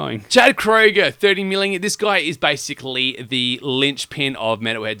just keeps going. Chad Kroeger, $30 million. This guy is basically the linchpin of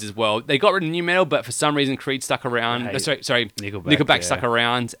metalheads as well. They got rid of new metal, but for some reason Creed stuck around. Nickelback stuck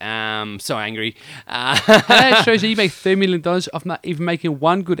around. So angry. That shows that you make $30 million of not even making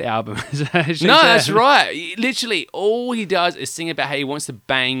one good album. No, that's right. Literally, all he does is sing about how he wants to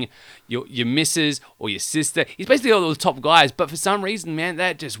bang your missus or your sister. He's basically all the top guys, but for some reason, man,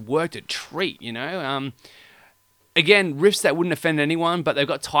 that just worked a treat, you know? Again, riffs that wouldn't offend anyone, but they've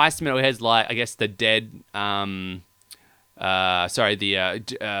got ties to metalheads like, I guess, the Dead, the Shredder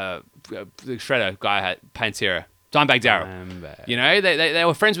guy had Pantera. Dimebag Darrell. You know, they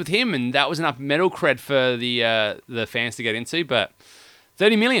were friends with him, and that was enough metal cred for the fans to get into, but...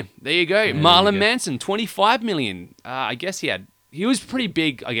 30 million. There you go. Marlon Manson, 25 million. I guess he was pretty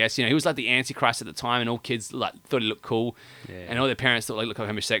big, I guess. You know, he was like the Antichrist at the time, and all kids like thought he looked cool. Yeah. And all their parents thought he looked like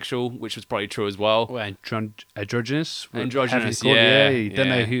homosexual, which was probably true as well. Androgynous. Androgynous, You don't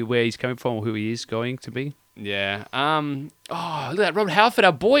know where he's coming from or who he is going to be. Yeah. Look at that. Robert Halford,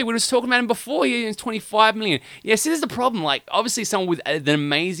 our boy. We were just talking about him before. He earns 25 million. Yes, this is the problem. Like, obviously someone with an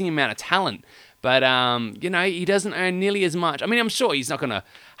amazing amount of talent. But, you know, he doesn't earn nearly as much. I mean, I'm sure he's not going to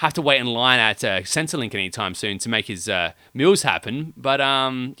have to wait in line at Centrelink anytime soon to make his meals happen. But,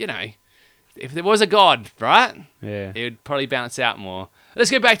 you know, if there was a God, right? Yeah. It would probably balance out more.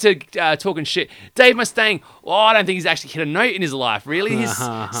 Let's go back to talking shit. Dave Mustaine, I don't think he's actually hit a note in his life, really. His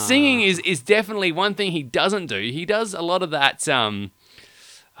singing is definitely one thing he doesn't do. He does a lot of that...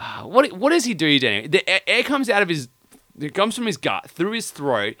 what does he do, Danny? The air comes out of his... It comes from his gut, through his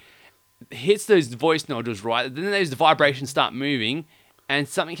throat... hits those voice nodules, right? Then those vibrations start moving, and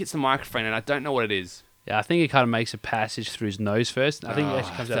something hits the microphone, and I don't know what it is. Yeah, I think it kind of makes a passage through his nose first. I think it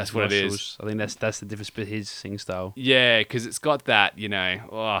actually comes out of his nostrils. It is. I think that's the difference between his singing style. Yeah, because it's got that, you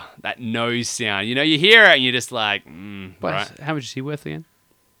know, that nose sound. You know, you hear it, and you're just like, right. How much is he worth again?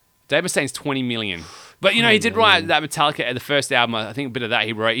 Dave Mustaine's 20 million. But, you know, he did write that Metallica at the first album. I think a bit of that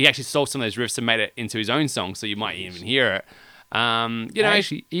he wrote. He actually stole some of those riffs and made it into his own song, so you might even hear it. You know,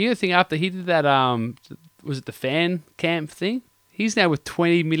 actually, you know, think after he did that, was it the fan camp thing? He's now with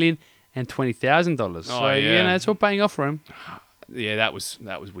 $20 million and $20,000. So yeah, you know, it's all paying off for him. Yeah, that was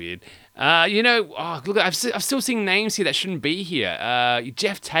weird. You know, look, I've still seen names here that shouldn't be here.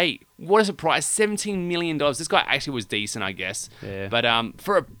 Jeff Tate, what a surprise! $17 million. This guy actually was decent, I guess. Yeah. But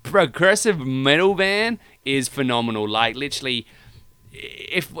for a progressive metal band, is phenomenal. Like literally.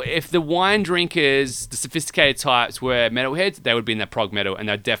 If the wine drinkers, the sophisticated types were metalheads, they would be in that prog metal, and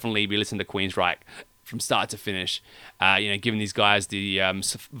they'd definitely be listening to Queensryche from start to finish. You know, giving these guys the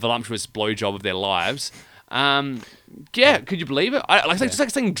voluptuous blowjob of their lives. Yeah, could you believe it? Just like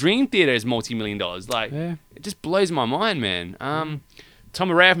saying Dream Theater is multi-million dollars. Like, it just blows my mind, man. Tom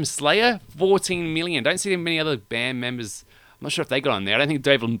Araya from Slayer, 14 million. Don't see many other band members. I'm not sure if they got on there. I don't think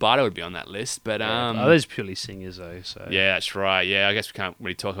Dave Lombardo would be on that list, but those purely singers though. So yeah, that's right. Yeah, I guess we can't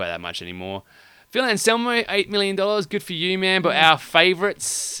really talk about that much anymore. Phil Anselmo, $8 million. Good for you, man. But our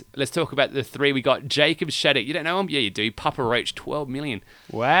favourites, let's talk about the three. We got Jacob Shadik. You don't know him? Yeah, you do. Papa Roach, $12 million.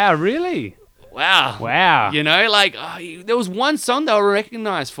 Wow, really? Wow. You know, like, there was one song they were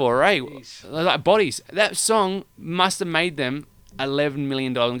recognised for, right? Like Bodies. That song must have made them $11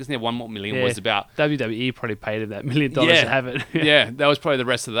 million. I'm guessing $1 more million was about. WWE probably paid him that $1 million to have it. Yeah, that was probably the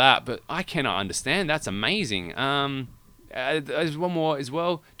rest of that. But I cannot understand. That's amazing. There's one more as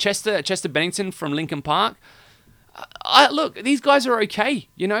well. Chester Bennington from Linkin Park. Look, these guys are okay.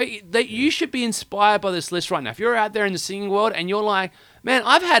 You know, you should be inspired by this list right now. If you're out there in the singing world and you're like, man,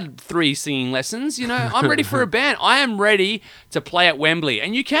 I've had 3 singing lessons. You know, I'm ready for a band. I am ready to play at Wembley,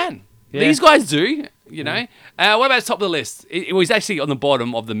 and you can. Yeah. These guys do. You know. What about the top of the list? It was actually on the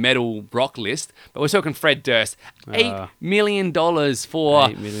bottom of the metal rock list, but we're talking Fred Durst. $8 million for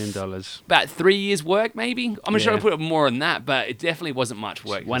 $8 million. About 3 years' work, maybe. I'm not sure I put more on that, but it definitely wasn't much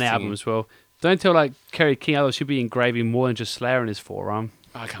work. One album as well. Don't tell like Kerry King, otherwise he'll be engraving more than just Slayer in his forearm.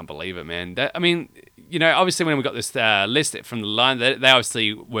 I can't believe it, man. I mean, you know, obviously when we got this list from the line, they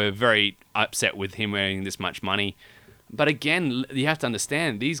obviously were very upset with him earning this much money. But again, you have to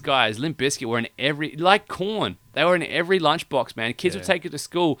understand, these guys, Limp Bizkit, were in every, like Korn, they were in every lunchbox, man. Kids would take it to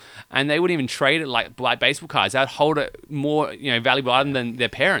school, and they wouldn't even trade it like baseball cards. They'd hold it more, valuable item than their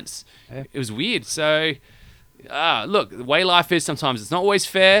parents. Yeah. It was weird. So, look, the way life is sometimes, it's not always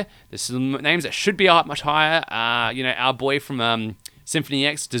fair. There's some names that should be much higher. Our boy from Symphony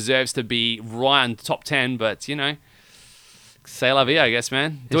X deserves to be right in the top 10, but, c'est la vie, I guess,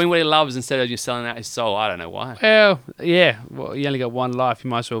 man. Doing what he loves instead of just selling out his soul. I don't know why. Well, yeah. Well, you only got one life.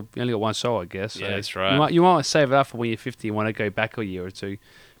 You only got one soul, I guess. So yeah, that's right. You might want to save it up for when you're 50. You want to go back a year or two.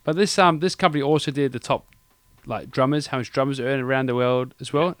 But this company also did the top drummers, how much drummers earn around the world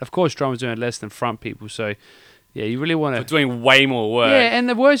as well. Of course, drummers earn less than front people. So, yeah, you really want to... For doing way more work. Yeah, and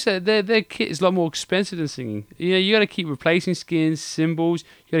the worst, their kit is a lot more expensive than singing. You got to keep replacing skins, cymbals.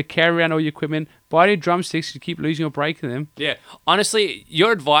 You got to carry around all your equipment. Buy new drumsticks. You keep losing or breaking them. Yeah. Honestly,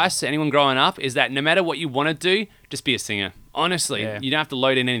 your advice to anyone growing up is that no matter what you want to do, just be a singer. Honestly, you don't have to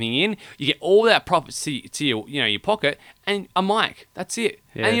load anything in. You get all that profit to your pocket and a mic. That's it.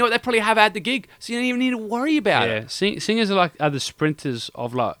 Yeah. And you know what? They probably have had the gig, so you don't even need to worry about it. Singers are the sprinters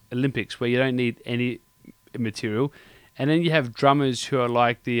of Olympics, where you don't need any material. And then you have drummers who are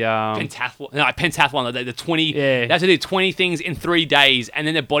like the... pentathlon, the 20... Yeah. They have to do 20 things in 3 days, and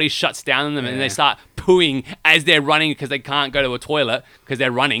then their body shuts down on them, and they start pooing as they're running because they can't go to a toilet because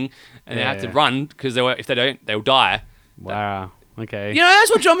they're running, and they have to run because if they don't, they'll die. Wow. Okay.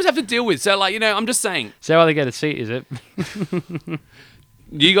 That's what drummers have to deal with. So, I'm just saying. So how they get a seat, is it?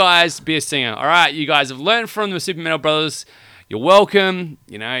 You guys be a singer. All right, you guys have learned from the Super Metal Brothers. You're welcome.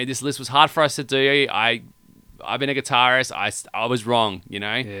 This list was hard for us to do. I've been a guitarist. I was wrong,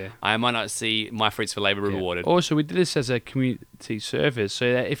 Yeah. I might not see my fruits for labor rewarded. Also, we did this as a community service,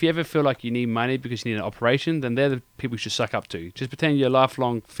 so that if you ever feel like you need money because you need an operation, then they're the people you should suck up to. Just pretend you're a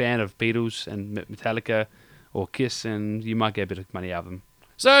lifelong fan of Beatles and Metallica or Kiss, and you might get a bit of money out of them.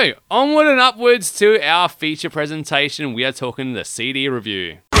 So, onward and upwards to our feature presentation. We are talking the CD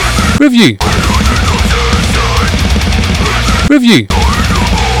review. Review.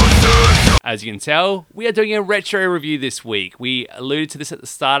 As you can tell, we are doing a retro review this week. We alluded to this at the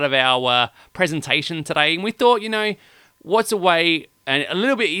start of our presentation today, and we thought, what's a way, and a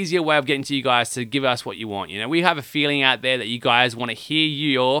little bit easier way of getting to you guys to give us what you want. We have a feeling out there that you guys want to hear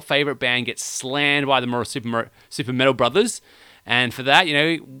your favorite band get slammed by the Super Metal Brothers, and for that,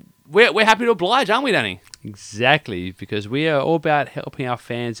 we're happy to oblige, aren't we, Danny? Exactly, because we are all about helping our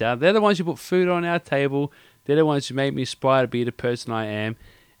fans out. They're the ones who put food on our table. They're the ones who make me aspire to be the person I am.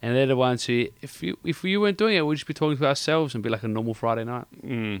 And they're the ones who, if we weren't doing it, we'd just be talking to ourselves and be like a normal Friday night.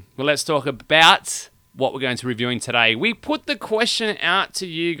 Well, let's talk about what we're going to be reviewing today. We put the question out to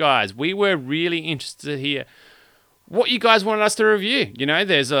you guys. We were really interested to hear what you guys wanted us to review.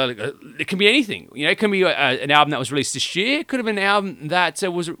 It can be anything. It can be an album that was released this year. It could have been an album that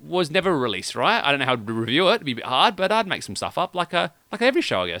was never released, right? I don't know how to review it. It'd be a bit hard, but I'd make some stuff up like every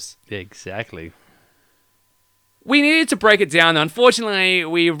show, I guess. Yeah, exactly. We needed to break it down. Unfortunately,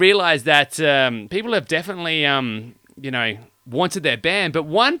 we realized that people have definitely, wanted their band, but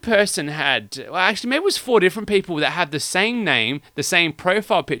one person maybe it was 4 different people that have the same name, the same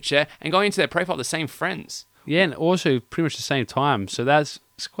profile picture, and going into their profile, the same friends. Yeah, and also pretty much the same time. So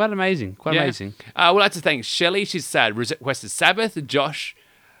it's quite amazing. Amazing. We'd like to thank Shelley. She's requested Sabbath, Josh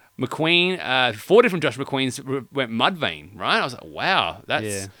McQueen, 4 different Josh McQueens went Mudvayne, right? I was like, wow,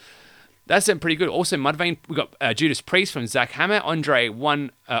 that's pretty good. Also, Mudvayne, we got Judas Priest from Zach Hammer, Andre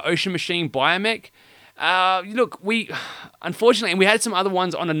One, Ocean Machine, Biomech. Look, unfortunately, and we had some other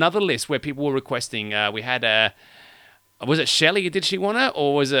ones on another list where people were requesting. We had, was it Shelley? Did she want it,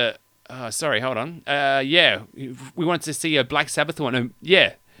 or was it? Sorry, hold on. We wanted to see a Black Sabbath one.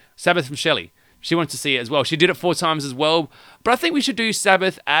 Sabbath from Shelley. She wanted to see it as well. She did it 4 times as well. But I think we should do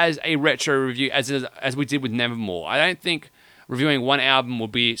Sabbath as a retro review, as we did with Nevermore. I don't think reviewing one album will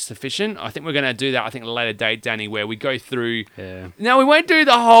be sufficient. I think we're going to do that, at a later date, Danny, where we go through... Yeah. Now, we won't do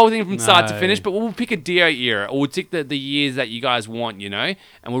the whole thing from start to finish, but we'll pick a Dio era, or we'll pick the years that you guys want, and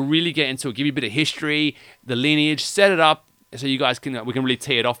we'll really get into it, give you a bit of history, the lineage, set it up, so we can really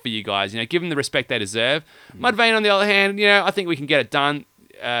tee it off for you guys, give them the respect they deserve. Mudvayne, on the other hand, I think we can get it done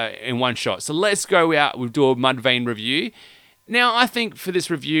in one shot. So let's go out, we'll do a Mudvayne review. Now, I think for this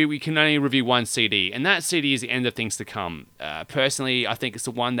review, we can only review one CD, and that CD is The End of Things to Come. Personally, I think it's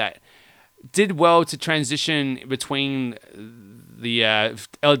the one that did well to transition between the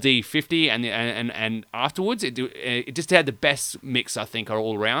LD 50 and afterwards. It just had the best mix, I think,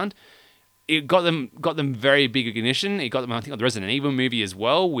 all around. It got them very big ignition. It got them, I think, on the Resident Evil movie as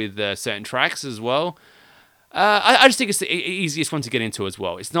well, with certain tracks as well. I just think it's the easiest one to get into as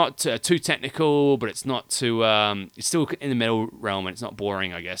well. It's not too technical, but it's not too. It's still in the metal realm, and it's not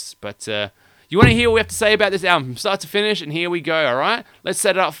boring, I guess. But you want to hear what we have to say about this album from start to finish, and here we go. All right, let's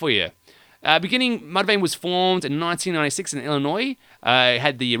set it up for you. Beginning, Mudvayne was formed in 1996 in Illinois. It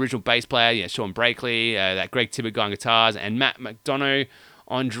had the original bass player, Sean Brakely, that Greg Tibbett guy on guitars, and Matt McDonough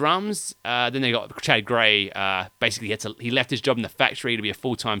on drums. Then they got Chad Gray. Basically, he left his job in the factory to be a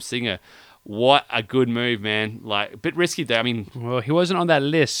full-time singer. What a good move, man. Like, a bit risky, though. I mean... Well, he wasn't on that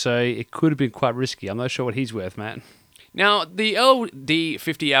list, so it could have been quite risky. I'm not sure what he's worth, man. Now, the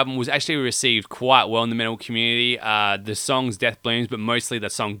LD50 album was actually received quite well in the metal community. The songs Death Blooms, but mostly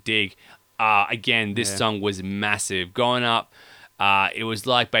the song Dig. Again, this song was massive. Going up, it was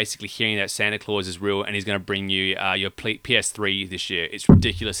like basically hearing that Santa Claus is real and he's going to bring you your PS3 this year. It's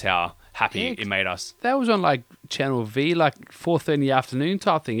ridiculous how happy it made us. That was on like Channel V, like 4:30 in the afternoon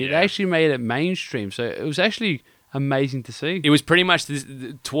type thing. It actually made it mainstream, so it was actually amazing to see. It was pretty much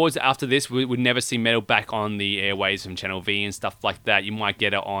towards after this, we would never see metal back on the airwaves from Channel V and stuff like that. You might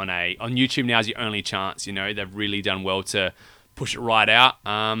get it on YouTube now is your only chance. They've really done well to push it right out.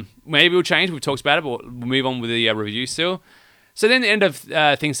 Maybe it'll change. We've talked about it, but we'll move on with the review still. So then the end of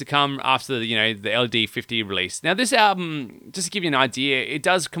things to come after the LD50 release. Now this album, just to give you an idea, it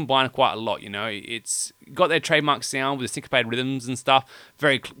does combine quite a lot. It's got their trademark sound with the syncopated rhythms and stuff.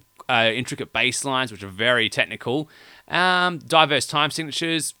 Very intricate bass lines, which are very technical. Diverse time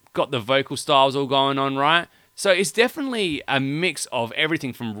signatures. Got the vocal styles all going on, right? So it's definitely a mix of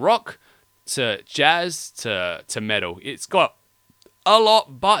everything from rock to jazz to metal. It's got a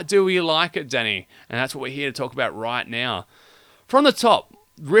lot, but do we like it, Danny? And that's what we're here to talk about right now. From the top,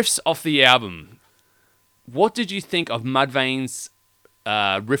 riffs off the album. What did you think of Mudvayne's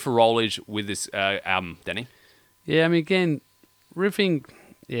riff-a-rollage with this album, Danny? Yeah, I mean, again, riffing,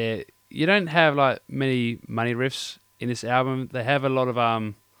 you don't have like many money riffs in this album. They have a lot of,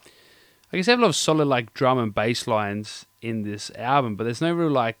 they have a lot of solid like drum and bass lines in this album, but there's no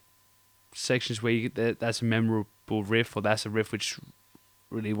real like sections where that's a memorable riff or that's a riff which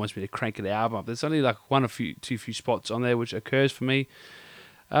really wants me to crank the album up. There's only like two few spots on there which occurs for me.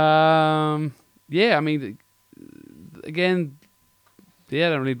 I mean, again, I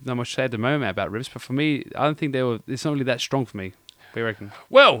don't really know much to say at the moment about riffs, but for me, I don't think it's not really that strong for me. What do you reckon?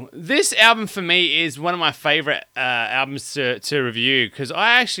 Well, this album for me is one of my favorite albums to review because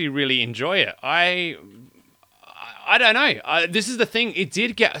I actually really enjoy it. I don't know. This is the thing. It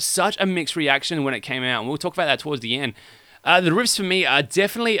did get such a mixed reaction when it came out, and we'll talk about that towards the end. The riffs for me are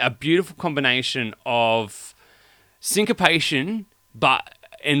definitely a beautiful combination of syncopation, but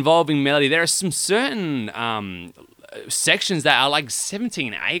involving melody. There are some certain sections that are like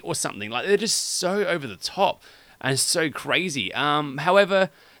 17/8 or something. Like they're just so over the top and so crazy.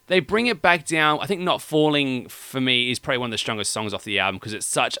 However, they bring it back down. I think Not Falling for me is probably one of the strongest songs off the album because it's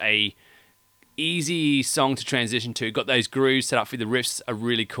such a easy song to transition to. Got those grooves set up for the riffs are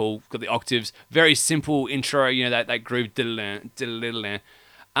really cool. Got the octaves, very simple intro. That groove. So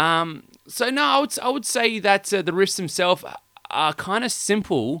no, I would say that the riffs themselves are kind of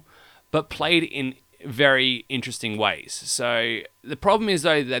simple, but played in very interesting ways. So the problem is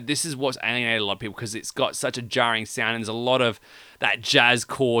though that this is what's alienated a lot of people because it's got such a jarring sound and there's a lot of that jazz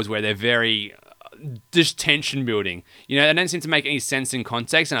chords where they're very just tension building. They don't seem to make any sense in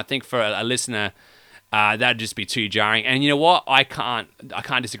context, and I think for a listener, that'd just be too jarring. And you know what? I can't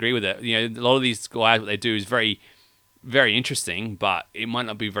disagree with it. A lot of these guys, what they do is very, very interesting, but it might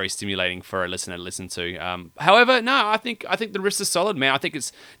not be very stimulating for a listener to listen to. However, no, I think the riffs are solid, man. I think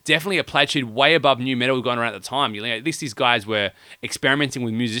it's definitely a platitude way above new metal going around at the time. At least these guys were experimenting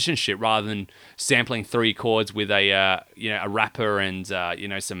with musicianship rather than sampling 3 chords with a rapper and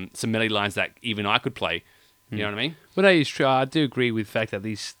some melody lines that even I could play. You know what I mean? Well, that is true. I do agree with the fact that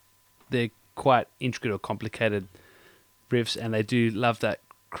they're quite intricate or complicated riffs, and they do love that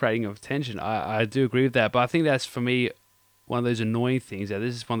creating of tension. I do agree with that, but I think that's for me one of those annoying things. That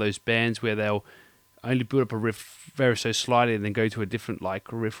this is one of those bands where they'll only build up a riff very so slightly and then go to a different like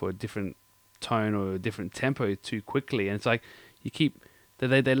riff or a different tone or a different tempo too quickly, and it's like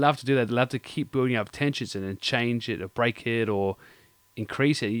they love to do that. They love to keep building up tensions and then change it or break it or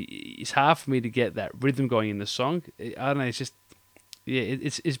increase it. It's hard for me to get that rhythm going in the song. I don't know. It's just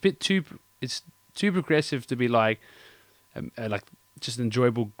it's a bit too progressive to be like just an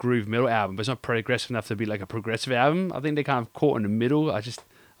enjoyable groove metal album, but it's not progressive enough to be like a progressive album. I think they kind of caught in the middle. I just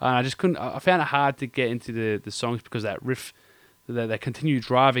couldn't. I found it hard to get into the songs because that riff that continued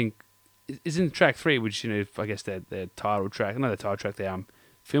driving is in track 3, which I guess their title track, not the title track, their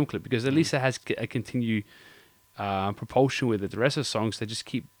film clip, because at least it has a continued propulsion with it. The rest of the songs they just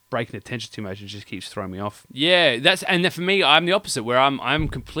keep breaking the tension too much. It just keeps throwing me off. Yeah, and then for me, I'm the opposite, where I'm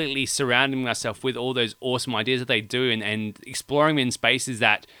completely surrounding myself with all those awesome ideas that they do, and exploring them in spaces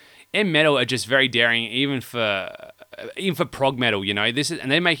that in metal are just very daring, even for prog metal. You know,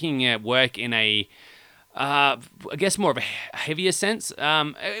 and they're making it work in a I guess more of a heavier sense.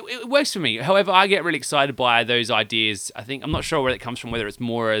 It works for me. However, I get really excited by those ideas. I'm not sure where it comes from, whether it's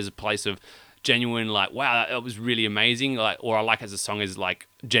more as a place of genuine, like, wow, that was really amazing, like, or I like as a song is like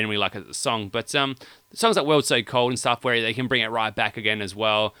genuinely like as a song. But songs like World So Cold and stuff, where they can bring it right back again as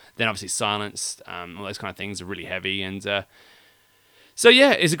well. Then obviously Silenced, all those kind of things are really heavy. And so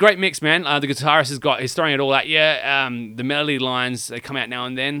yeah, it's a great mix, man. The guitarist he's throwing it all at you. The melody lines, they come out now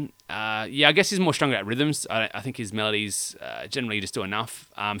and then. Yeah, I guess he's more stronger at rhythms. I think his melodies generally just do enough.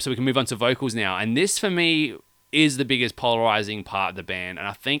 So we can move on to vocals now. And this, for me, is the biggest polarizing part of the band. And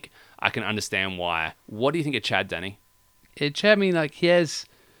I think I can understand why. What do you think of Chad, Danny? Yeah, Chad, I mean, like, he has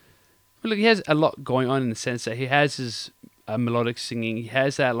a lot going on in the sense that he has his melodic singing. He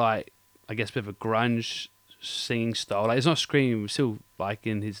has that, like, I guess, bit of a grunge singing style. Like, it's not screaming, still like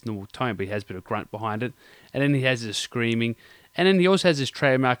in his normal tone, but he has a bit of grunt behind it. And then he has this screaming. And then he also has this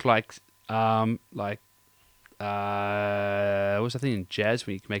trademark, what's that thing in jazz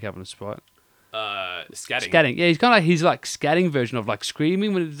when you can make up on the spot? Scatting. Yeah, he's kind of like his like scatting version of like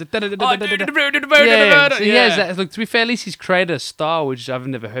screaming when it's Yeah, so he has that. Look, to be fair, at least he's created a style which I've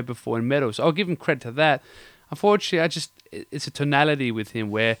never heard before in metal. So I'll give him credit to that. Unfortunately, it's a tonality with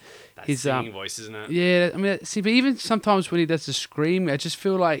him where his singing voice, isn't it? Yeah, I mean, see, but even sometimes when he does the scream, I just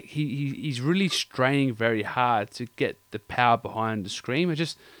feel like he's really straining very hard to get the power behind the scream.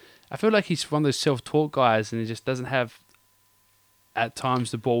 I feel like he's one of those self-taught guys, and he just doesn't have at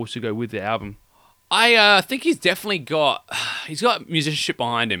times the balls to go with the album. I think he's definitely got musicianship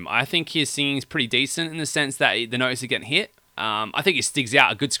behind him. I think his singing is pretty decent in the sense that the notes are getting hit. I think it sticks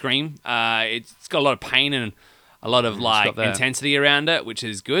out a good scream. It's got a lot of pain and a lot of like intensity around it, which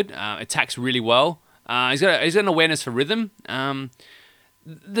is good. Attacks really well. He's got an awareness for rhythm.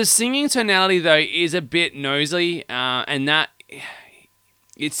 The singing tonality though is a bit nosy, and that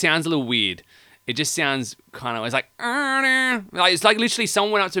it sounds a little weird. It just sounds kind of, it's like literally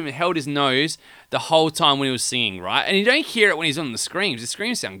someone went up to him and held his nose the whole time when he was singing, right? And you don't hear it when he's on the screams. The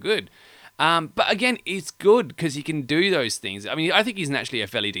screams sound good. But again, it's good because he can do those things. I mean, I think he's naturally a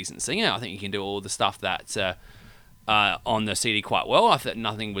fairly decent singer. I think he can do all the stuff that's on the CD quite well. I thought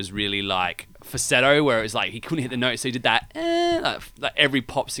nothing was really like falsetto, where it was like he couldn't hit the note, so he did that like every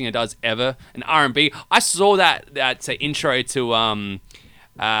pop singer does ever. And R&B, I saw that intro to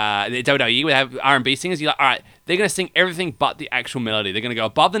the WWE, where they have R&B singers. You're like, all right, they're going to sing everything but the actual melody. They're going to go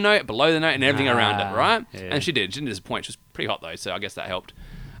above the note, below the note, and everything around it, right? Yeah. And she did. She didn't disappoint. She was pretty hot, though, so I guess that helped.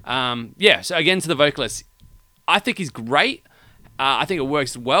 Yeah, so again, to the vocalist, I think he's great. I think it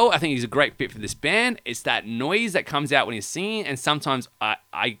works well. I think he's a great fit for this band. It's that noise that comes out when he's singing, and sometimes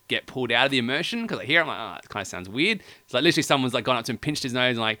I get pulled out of the immersion because I hear it, I'm like, oh, it kind of sounds weird. It's like literally someone's like gone up to him, pinched his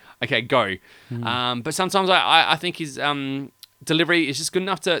nose, and like, okay, go. But sometimes I think his delivery is just good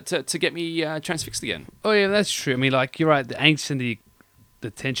enough to get me transfixed again. Oh yeah, that's true. I mean, like, you're right. The angst and the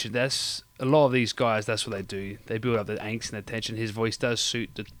tension. That's a lot of these guys. That's what they do. They build up the angst and the tension. His voice does suit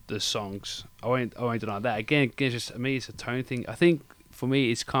the songs. I won't deny that. Again, it's just me. It's a tone thing. I think for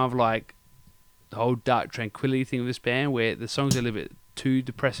me, it's kind of like the whole dark tranquility thing with this band, where the songs are a little bit too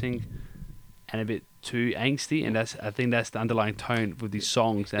depressing and a bit too angsty, and I think that's the underlying tone with these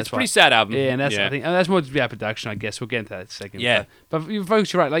songs. And it's a pretty sad album. Yeah, and I think that's more to be our production, I guess. We'll get into that in a second. Yeah, but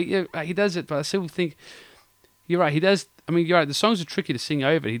folks, you're right. Like, yeah, he does it, but I still think you're right. He does. I mean, you're right. The songs are tricky to sing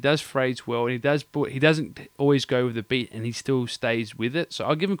over. He does phrase well, and he doesn't always go with the beat, and he still stays with it. So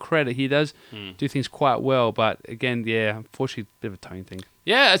I'll give him credit. He does do things quite well, but again, yeah, unfortunately, a bit of a tone thing.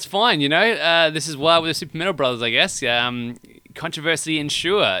 Yeah, it's fine. You know, this is why with the Super Metal Brothers, I guess. Controversy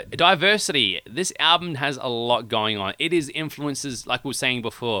ensure diversity. This album has a lot going on. It is influences, like we were saying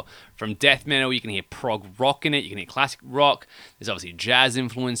before, from death metal. You can hear prog rock in it. You can hear classic rock. There's obviously jazz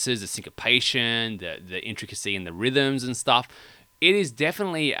influences, the syncopation, the intricacy in the rhythms and stuff. It is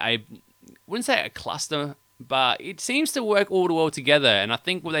definitely I wouldn't say a cluster, but it seems to work all well together. And I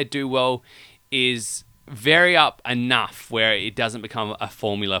think what they do well is vary up enough where it doesn't become a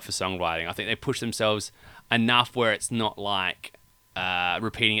formula for songwriting. I think they push themselves enough where it's not like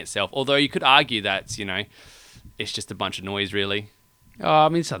repeating itself. Although you could argue that, it's just a bunch of noise, really. Oh, I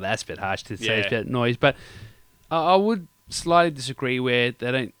mean, so that's a bit harsh to say it's a bit of noise, but I would slightly disagree where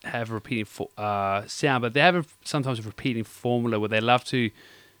they don't have a repeating sound, but they have sometimes a repeating formula where they love to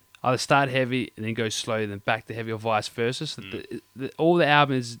either start heavy and then go slow, then back to heavy, or vice versa. So all the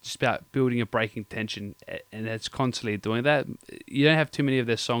album is just about building and breaking tension, and it's constantly doing that. You don't have too many of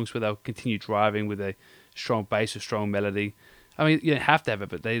their songs where they'll continue driving with a strong bass or strong melody. I mean, you don't have to have it,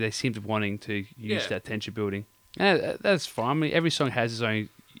 but they seem to be wanting to use that tension building. And that's fine. I mean, every song has its own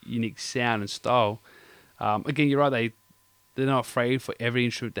unique sound and style. Again, you're right. They're not afraid for every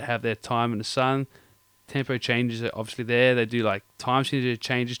instrument to have their time in the sun. Tempo changes are obviously there. They do like time signature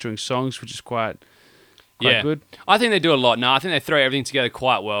changes during songs, which is quite good. I think they do a lot. No, I think they throw everything together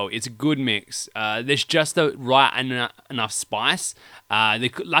quite well. It's a good mix. There's just the right enough spice.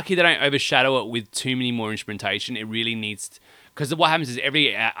 Lucky they don't overshadow it with too many more instrumentation. It really needs... Because what happens is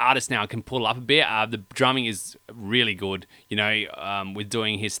every artist now can pull up a bit. The drumming is really good, with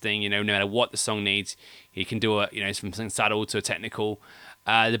doing his thing. No matter what the song needs, he can do it, from something subtle to a technical.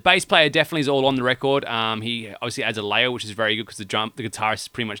 The bass player definitely is all on the record. He obviously adds a layer, which is very good because the guitarist is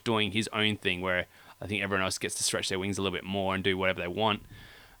pretty much doing his own thing, where I think everyone else gets to stretch their wings a little bit more and do whatever they want.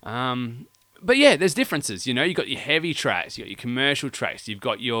 But yeah, there's differences. You've got your heavy tracks, you've got your commercial tracks, you've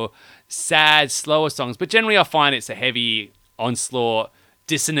got your sad, slower songs. But generally, I find it's a heavy onslaught,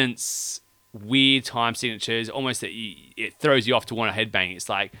 dissonance, weird time signatures, almost that it throws you off to want to headbang. It's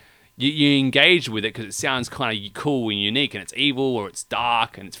like you engage with it because it sounds kind of cool and unique, and it's evil or it's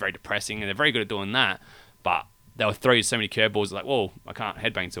dark and it's very depressing, and they're very good at doing that. But they'll throw you so many curveballs, like, whoa, I can't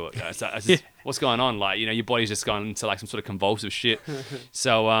headbang to it. It's just, what's going on? Like, your body's just gone into like some sort of convulsive shit.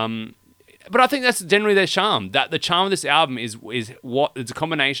 So, but I think that's generally their charm. That the charm of this album is what it's a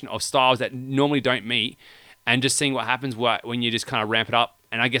combination of styles that normally don't meet. And just seeing what happens when you just kind of ramp it up.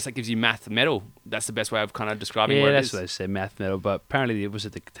 And I guess that gives you math metal. That's the best way of kind of describing what it is. Yeah, that's what they said, math metal. But apparently it was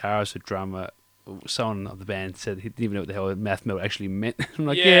the guitarist or drummer, someone of the band said he didn't even know what the hell math metal actually meant. I'm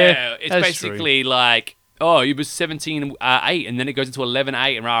like, it's basically true. Like, oh, it was 17-8, and then it goes into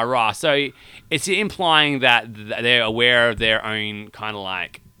 11-8 and rah-rah. So it's implying that they're aware of their own kind of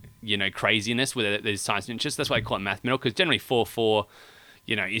like, craziness with their science interests. That's why they call it math metal, because generally 4/4...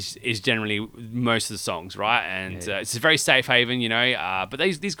 is generally most of the songs, right? And it's a very safe haven, but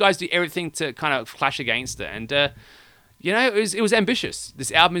these guys do everything to kind of clash against it. And, it was ambitious.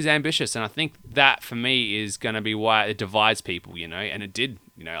 This album is ambitious. And I think that, for me, is going to be why it divides people, and it did.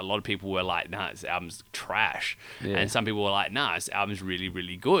 A lot of people were like, nah, this album's trash. Yeah. And some people were like, nah, this album's really,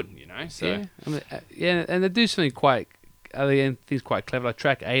 really good, So and they do something quite... I think quite clever. Like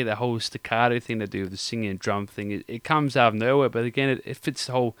track A, the whole staccato thing they do with the singing and drum thing, it comes out of nowhere, but again, it fits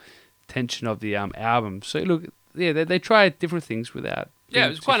the whole tension of the album. So look, they try different things without. Yeah,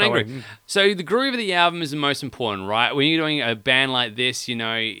 it was quite angry. So the groove of the album is the most important, right? When you're doing a band like this,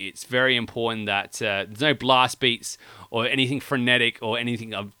 it's very important that there's no blast beats or anything frenetic or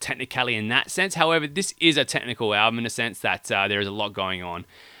anything of technicality in that sense. However, this is a technical album in the sense that there is a lot going on.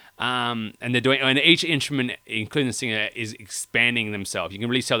 And they're doing, and each instrument, including the singer, is expanding themselves. You can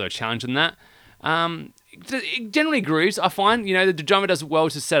really tell they're challenged in that. It generally grooves, I find. The drummer does well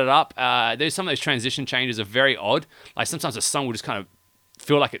to set it up. There's some of those transition changes are very odd. Like sometimes a song will just kind of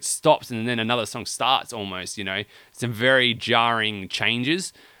feel like it stops and then another song starts almost. Some very jarring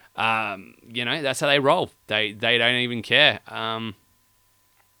changes. That's how they roll. They don't even care. What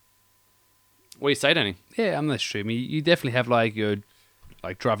do you say, Danny? Yeah, I'm not sure. I mean, you definitely have like your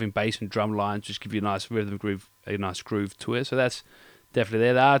driving bass and drum lines just give you a nice rhythm groove, a nice groove to it. So that's definitely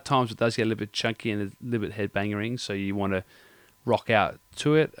there. There are times it does get a little bit chunky and a little bit headbangering, so you want to rock out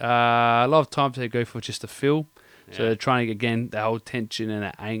to it. A lot of times they go for just a feel. Yeah. So they're trying, again, the whole tension and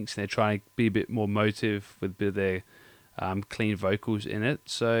that angst, and they're trying to be a bit more motive with a bit of their clean vocals in it.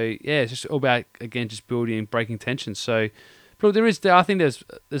 So, yeah, it's just all about, again, just building and breaking tension. So, but I think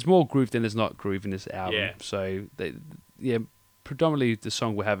there's more groove than there's not groove in this album. Yeah. So, predominantly the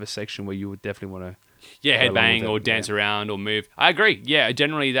song will have a section where you would definitely want to headbang or dance around or move. I agree. Yeah,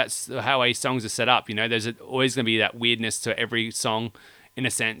 generally that's how songs are set up. There's always going to be that weirdness to every song, in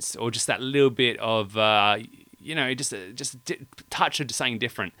a sense, or just that little bit of just a touch of something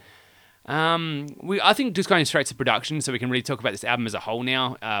different. I think just going straight to production, so we can really talk about this album as a whole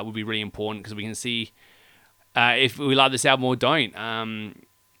now, would be really important because we can see if we love this album or don't.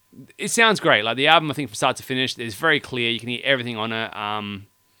 It sounds great. Like the album, I think from start to finish, it's very clear. You can hear everything on it.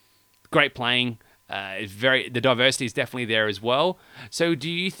 Great playing. The diversity is definitely there as well. So, do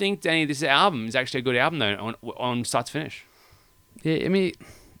you think, Danny, this album is actually a good album though, on start to finish? Yeah, I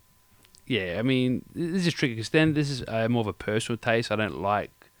mean, this is tricky because then this is more of a personal taste. I don't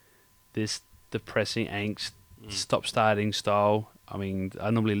like this depressing angst, stop-starting style. I mean,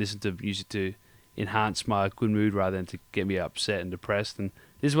 I normally listen to music to enhance my good mood rather than to get me upset and depressed. And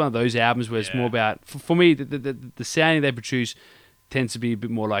this is one of those albums where it's more about, for me, the sounding they produce tends to be a bit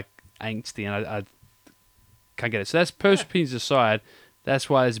more like angsty, and I can't get it. So that's personal opinions aside. That's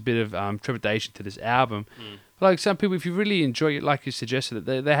why there's a bit of trepidation to this album. But like some people, if you really enjoy it, like you suggested,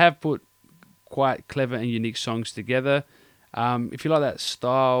 they have put quite clever and unique songs together. If you like that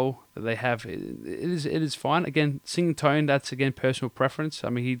style that they have, it is fine. Again, singing tone, that's again personal preference. I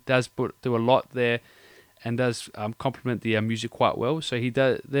mean, he does do a lot there, and does complement the music quite well. So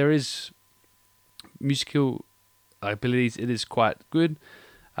there is musical abilities. It is quite good.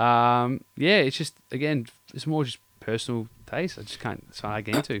 It's just again, it's more just personal taste. I just can't. It's hard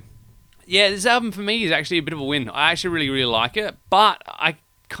to get into. Yeah, this album for me is actually a bit of a win. I actually really, really like it, but I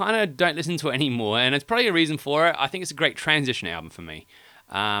kind of don't listen to it anymore, and it's probably a reason for it. I think it's a great transition album for me.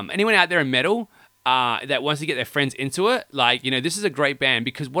 Anyone out there in metal that wants to get their friends into it, this is a great band,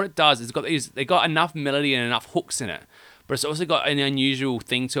 because what it does is they got enough melody and enough hooks in it, but it's also got an unusual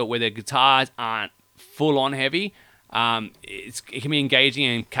thing to it where their guitars aren't full on heavy. It can be engaging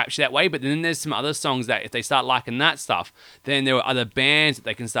and capture that way, but then there's some other songs that if they start liking that stuff, then there are other bands that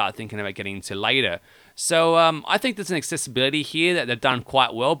they can start thinking about getting into later. So I think there's an accessibility here that they've done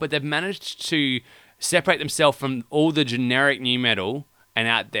quite well, but they've managed to separate themselves from all the generic new metal and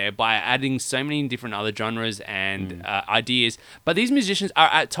out there by adding so many different other genres and ideas. But these musicians are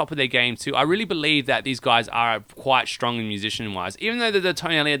at top of their game too. I really believe that these guys are quite strong in musician-wise, even though the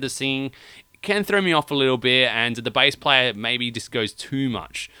tonality of the singing can throw me off a little bit, and the bass player maybe just goes too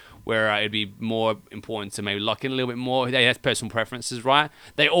much, where it'd be more important to maybe lock in a little bit more. They have personal preferences, right?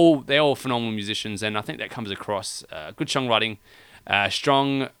 They're all phenomenal musicians, and I think that comes across. Good songwriting,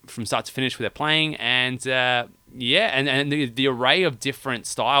 strong from start to finish with their playing, and the array of different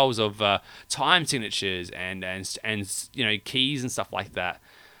styles of time signatures and keys and stuff like that.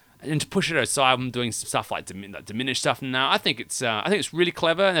 And to push it aside, I'm doing some stuff like diminished stuff now. I think it's really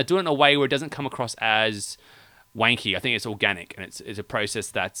clever, and they're doing it in a way where it doesn't come across as wanky. I think it's organic, and it's a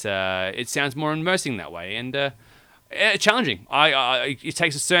process that it sounds more immersing that way, and challenging. It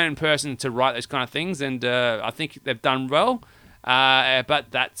takes a certain person to write those kind of things, and I think they've done well.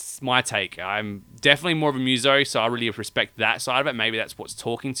 But that's my take. I'm definitely more of a muso, so I really respect that side of it. Maybe that's what's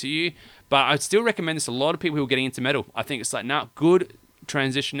talking to you, but I'd still recommend this to a lot of people who are getting into metal. I think it's good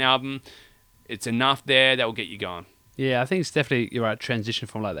transition album. It's enough there that will get you going. Yeah, I think it's definitely, you're right, transition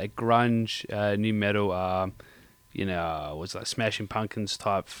from like that grunge, new metal, what's like Smashing Pumpkins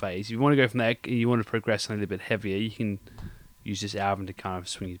type phase. If you want to go from that, you want to progress a little bit heavier, you can use this album to kind of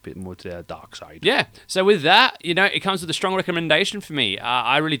swing a bit more to the dark side. Yeah, so with that, it comes with a strong recommendation for me.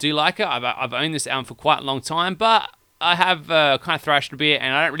 I really do like it. I've owned this album for quite a long time, but I have kind of thrashed a bit,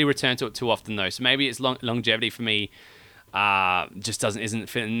 and I don't really return to it too often though, so maybe it's longevity for me just isn't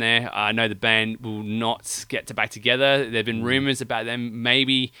fitting there. I know the band will not get back together. There have been rumors about them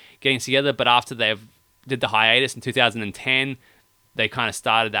maybe getting together, but after they've did the hiatus in 2010, they kind of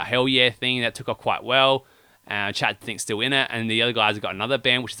started that Hell Yeah thing that took off quite well. Chad Think's still in it, and the other guys have got another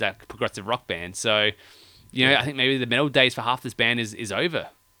band, which is a progressive rock band. So, I think maybe the metal days for half this band is over.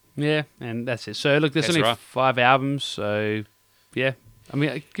 Yeah, and that's it. So look, there's only 5 albums, so yeah. I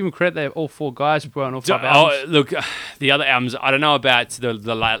mean, give them credit, they're all 4 guys put on all 5 albums. Look, the other albums, I don't know about the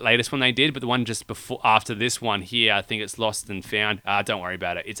latest one they did, but the one just after this one here, I think it's Lost and Found. Don't worry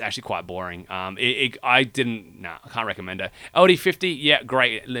about it. It's actually quite boring. I can't recommend it. LD50, yeah,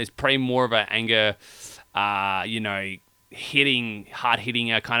 great. There's probably more of an anger, hard hitting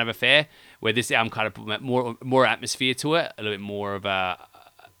kind of affair, where this album kind of put more atmosphere to it, a little bit more of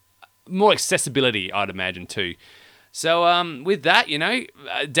more accessibility, I'd imagine, too. So with that,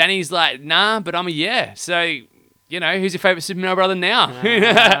 Danny's like, nah, but I'm a yeah. So, who's your favourite Super Metal brother now?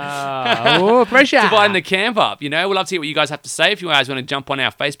 Pressure. Dividing the camp up, We'd love to hear what you guys have to say. If you guys want to jump on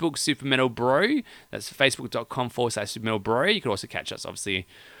our Facebook, Super Metal Bro, that's facebook.com/Super Metal Bro. You could also catch us, obviously,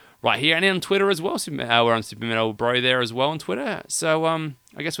 right here. And then on Twitter as well. We're on Super Metal Bro there as well on Twitter. So I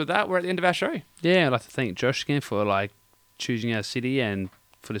guess with that, we're at the end of our show. Yeah, I'd like to thank Josh again for choosing our city and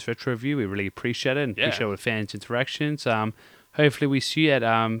for this retro review. We really appreciate it, and appreciate all the fans' interactions. Hopefully we see you at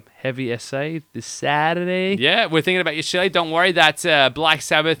Heavy SA this Saturday. Yeah, we're thinking about you, Shirley. Don't worry, that Black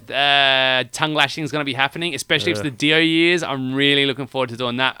Sabbath tongue lashing is going to be happening, especially for the Dio years. I'm really looking forward to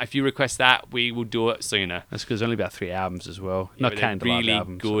doing that. If you request that, we will do it sooner. That's because there's only about 3 albums as well. Yeah, not counting the live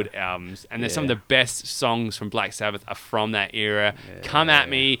albums. Really good albums. And there's some of the best songs from Black Sabbath are from that era. Yeah. Come at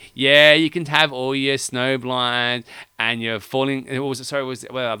me. Yeah, you can have all your Snowblind and you're falling. What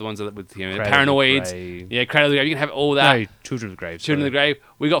are the ones with Paranoids? Yeah, Cradle of the Grave. You can have all that. No, Children of the Grave. Children of the Grave.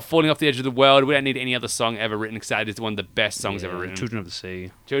 We got Falling Off the Edge of the World. We don't need any other song ever written because that is one of the best songs ever written. Children of the Sea.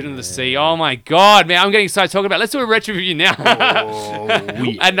 Children of the Sea. Oh my God, man. I'm getting excited talking about it. Let's do a retro review now.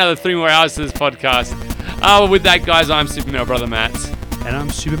 Add another 3 more hours to this podcast. Well, with that, guys, I'm Super Metal Brother Matt. And I'm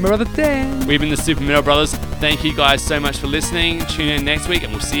Super Brother Dan. We've been the Super Metal Brothers. Thank you guys so much for listening. Tune in next week,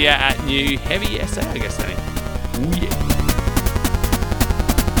 and we'll see you at New Heavy SA, I guess. Oh, yeah.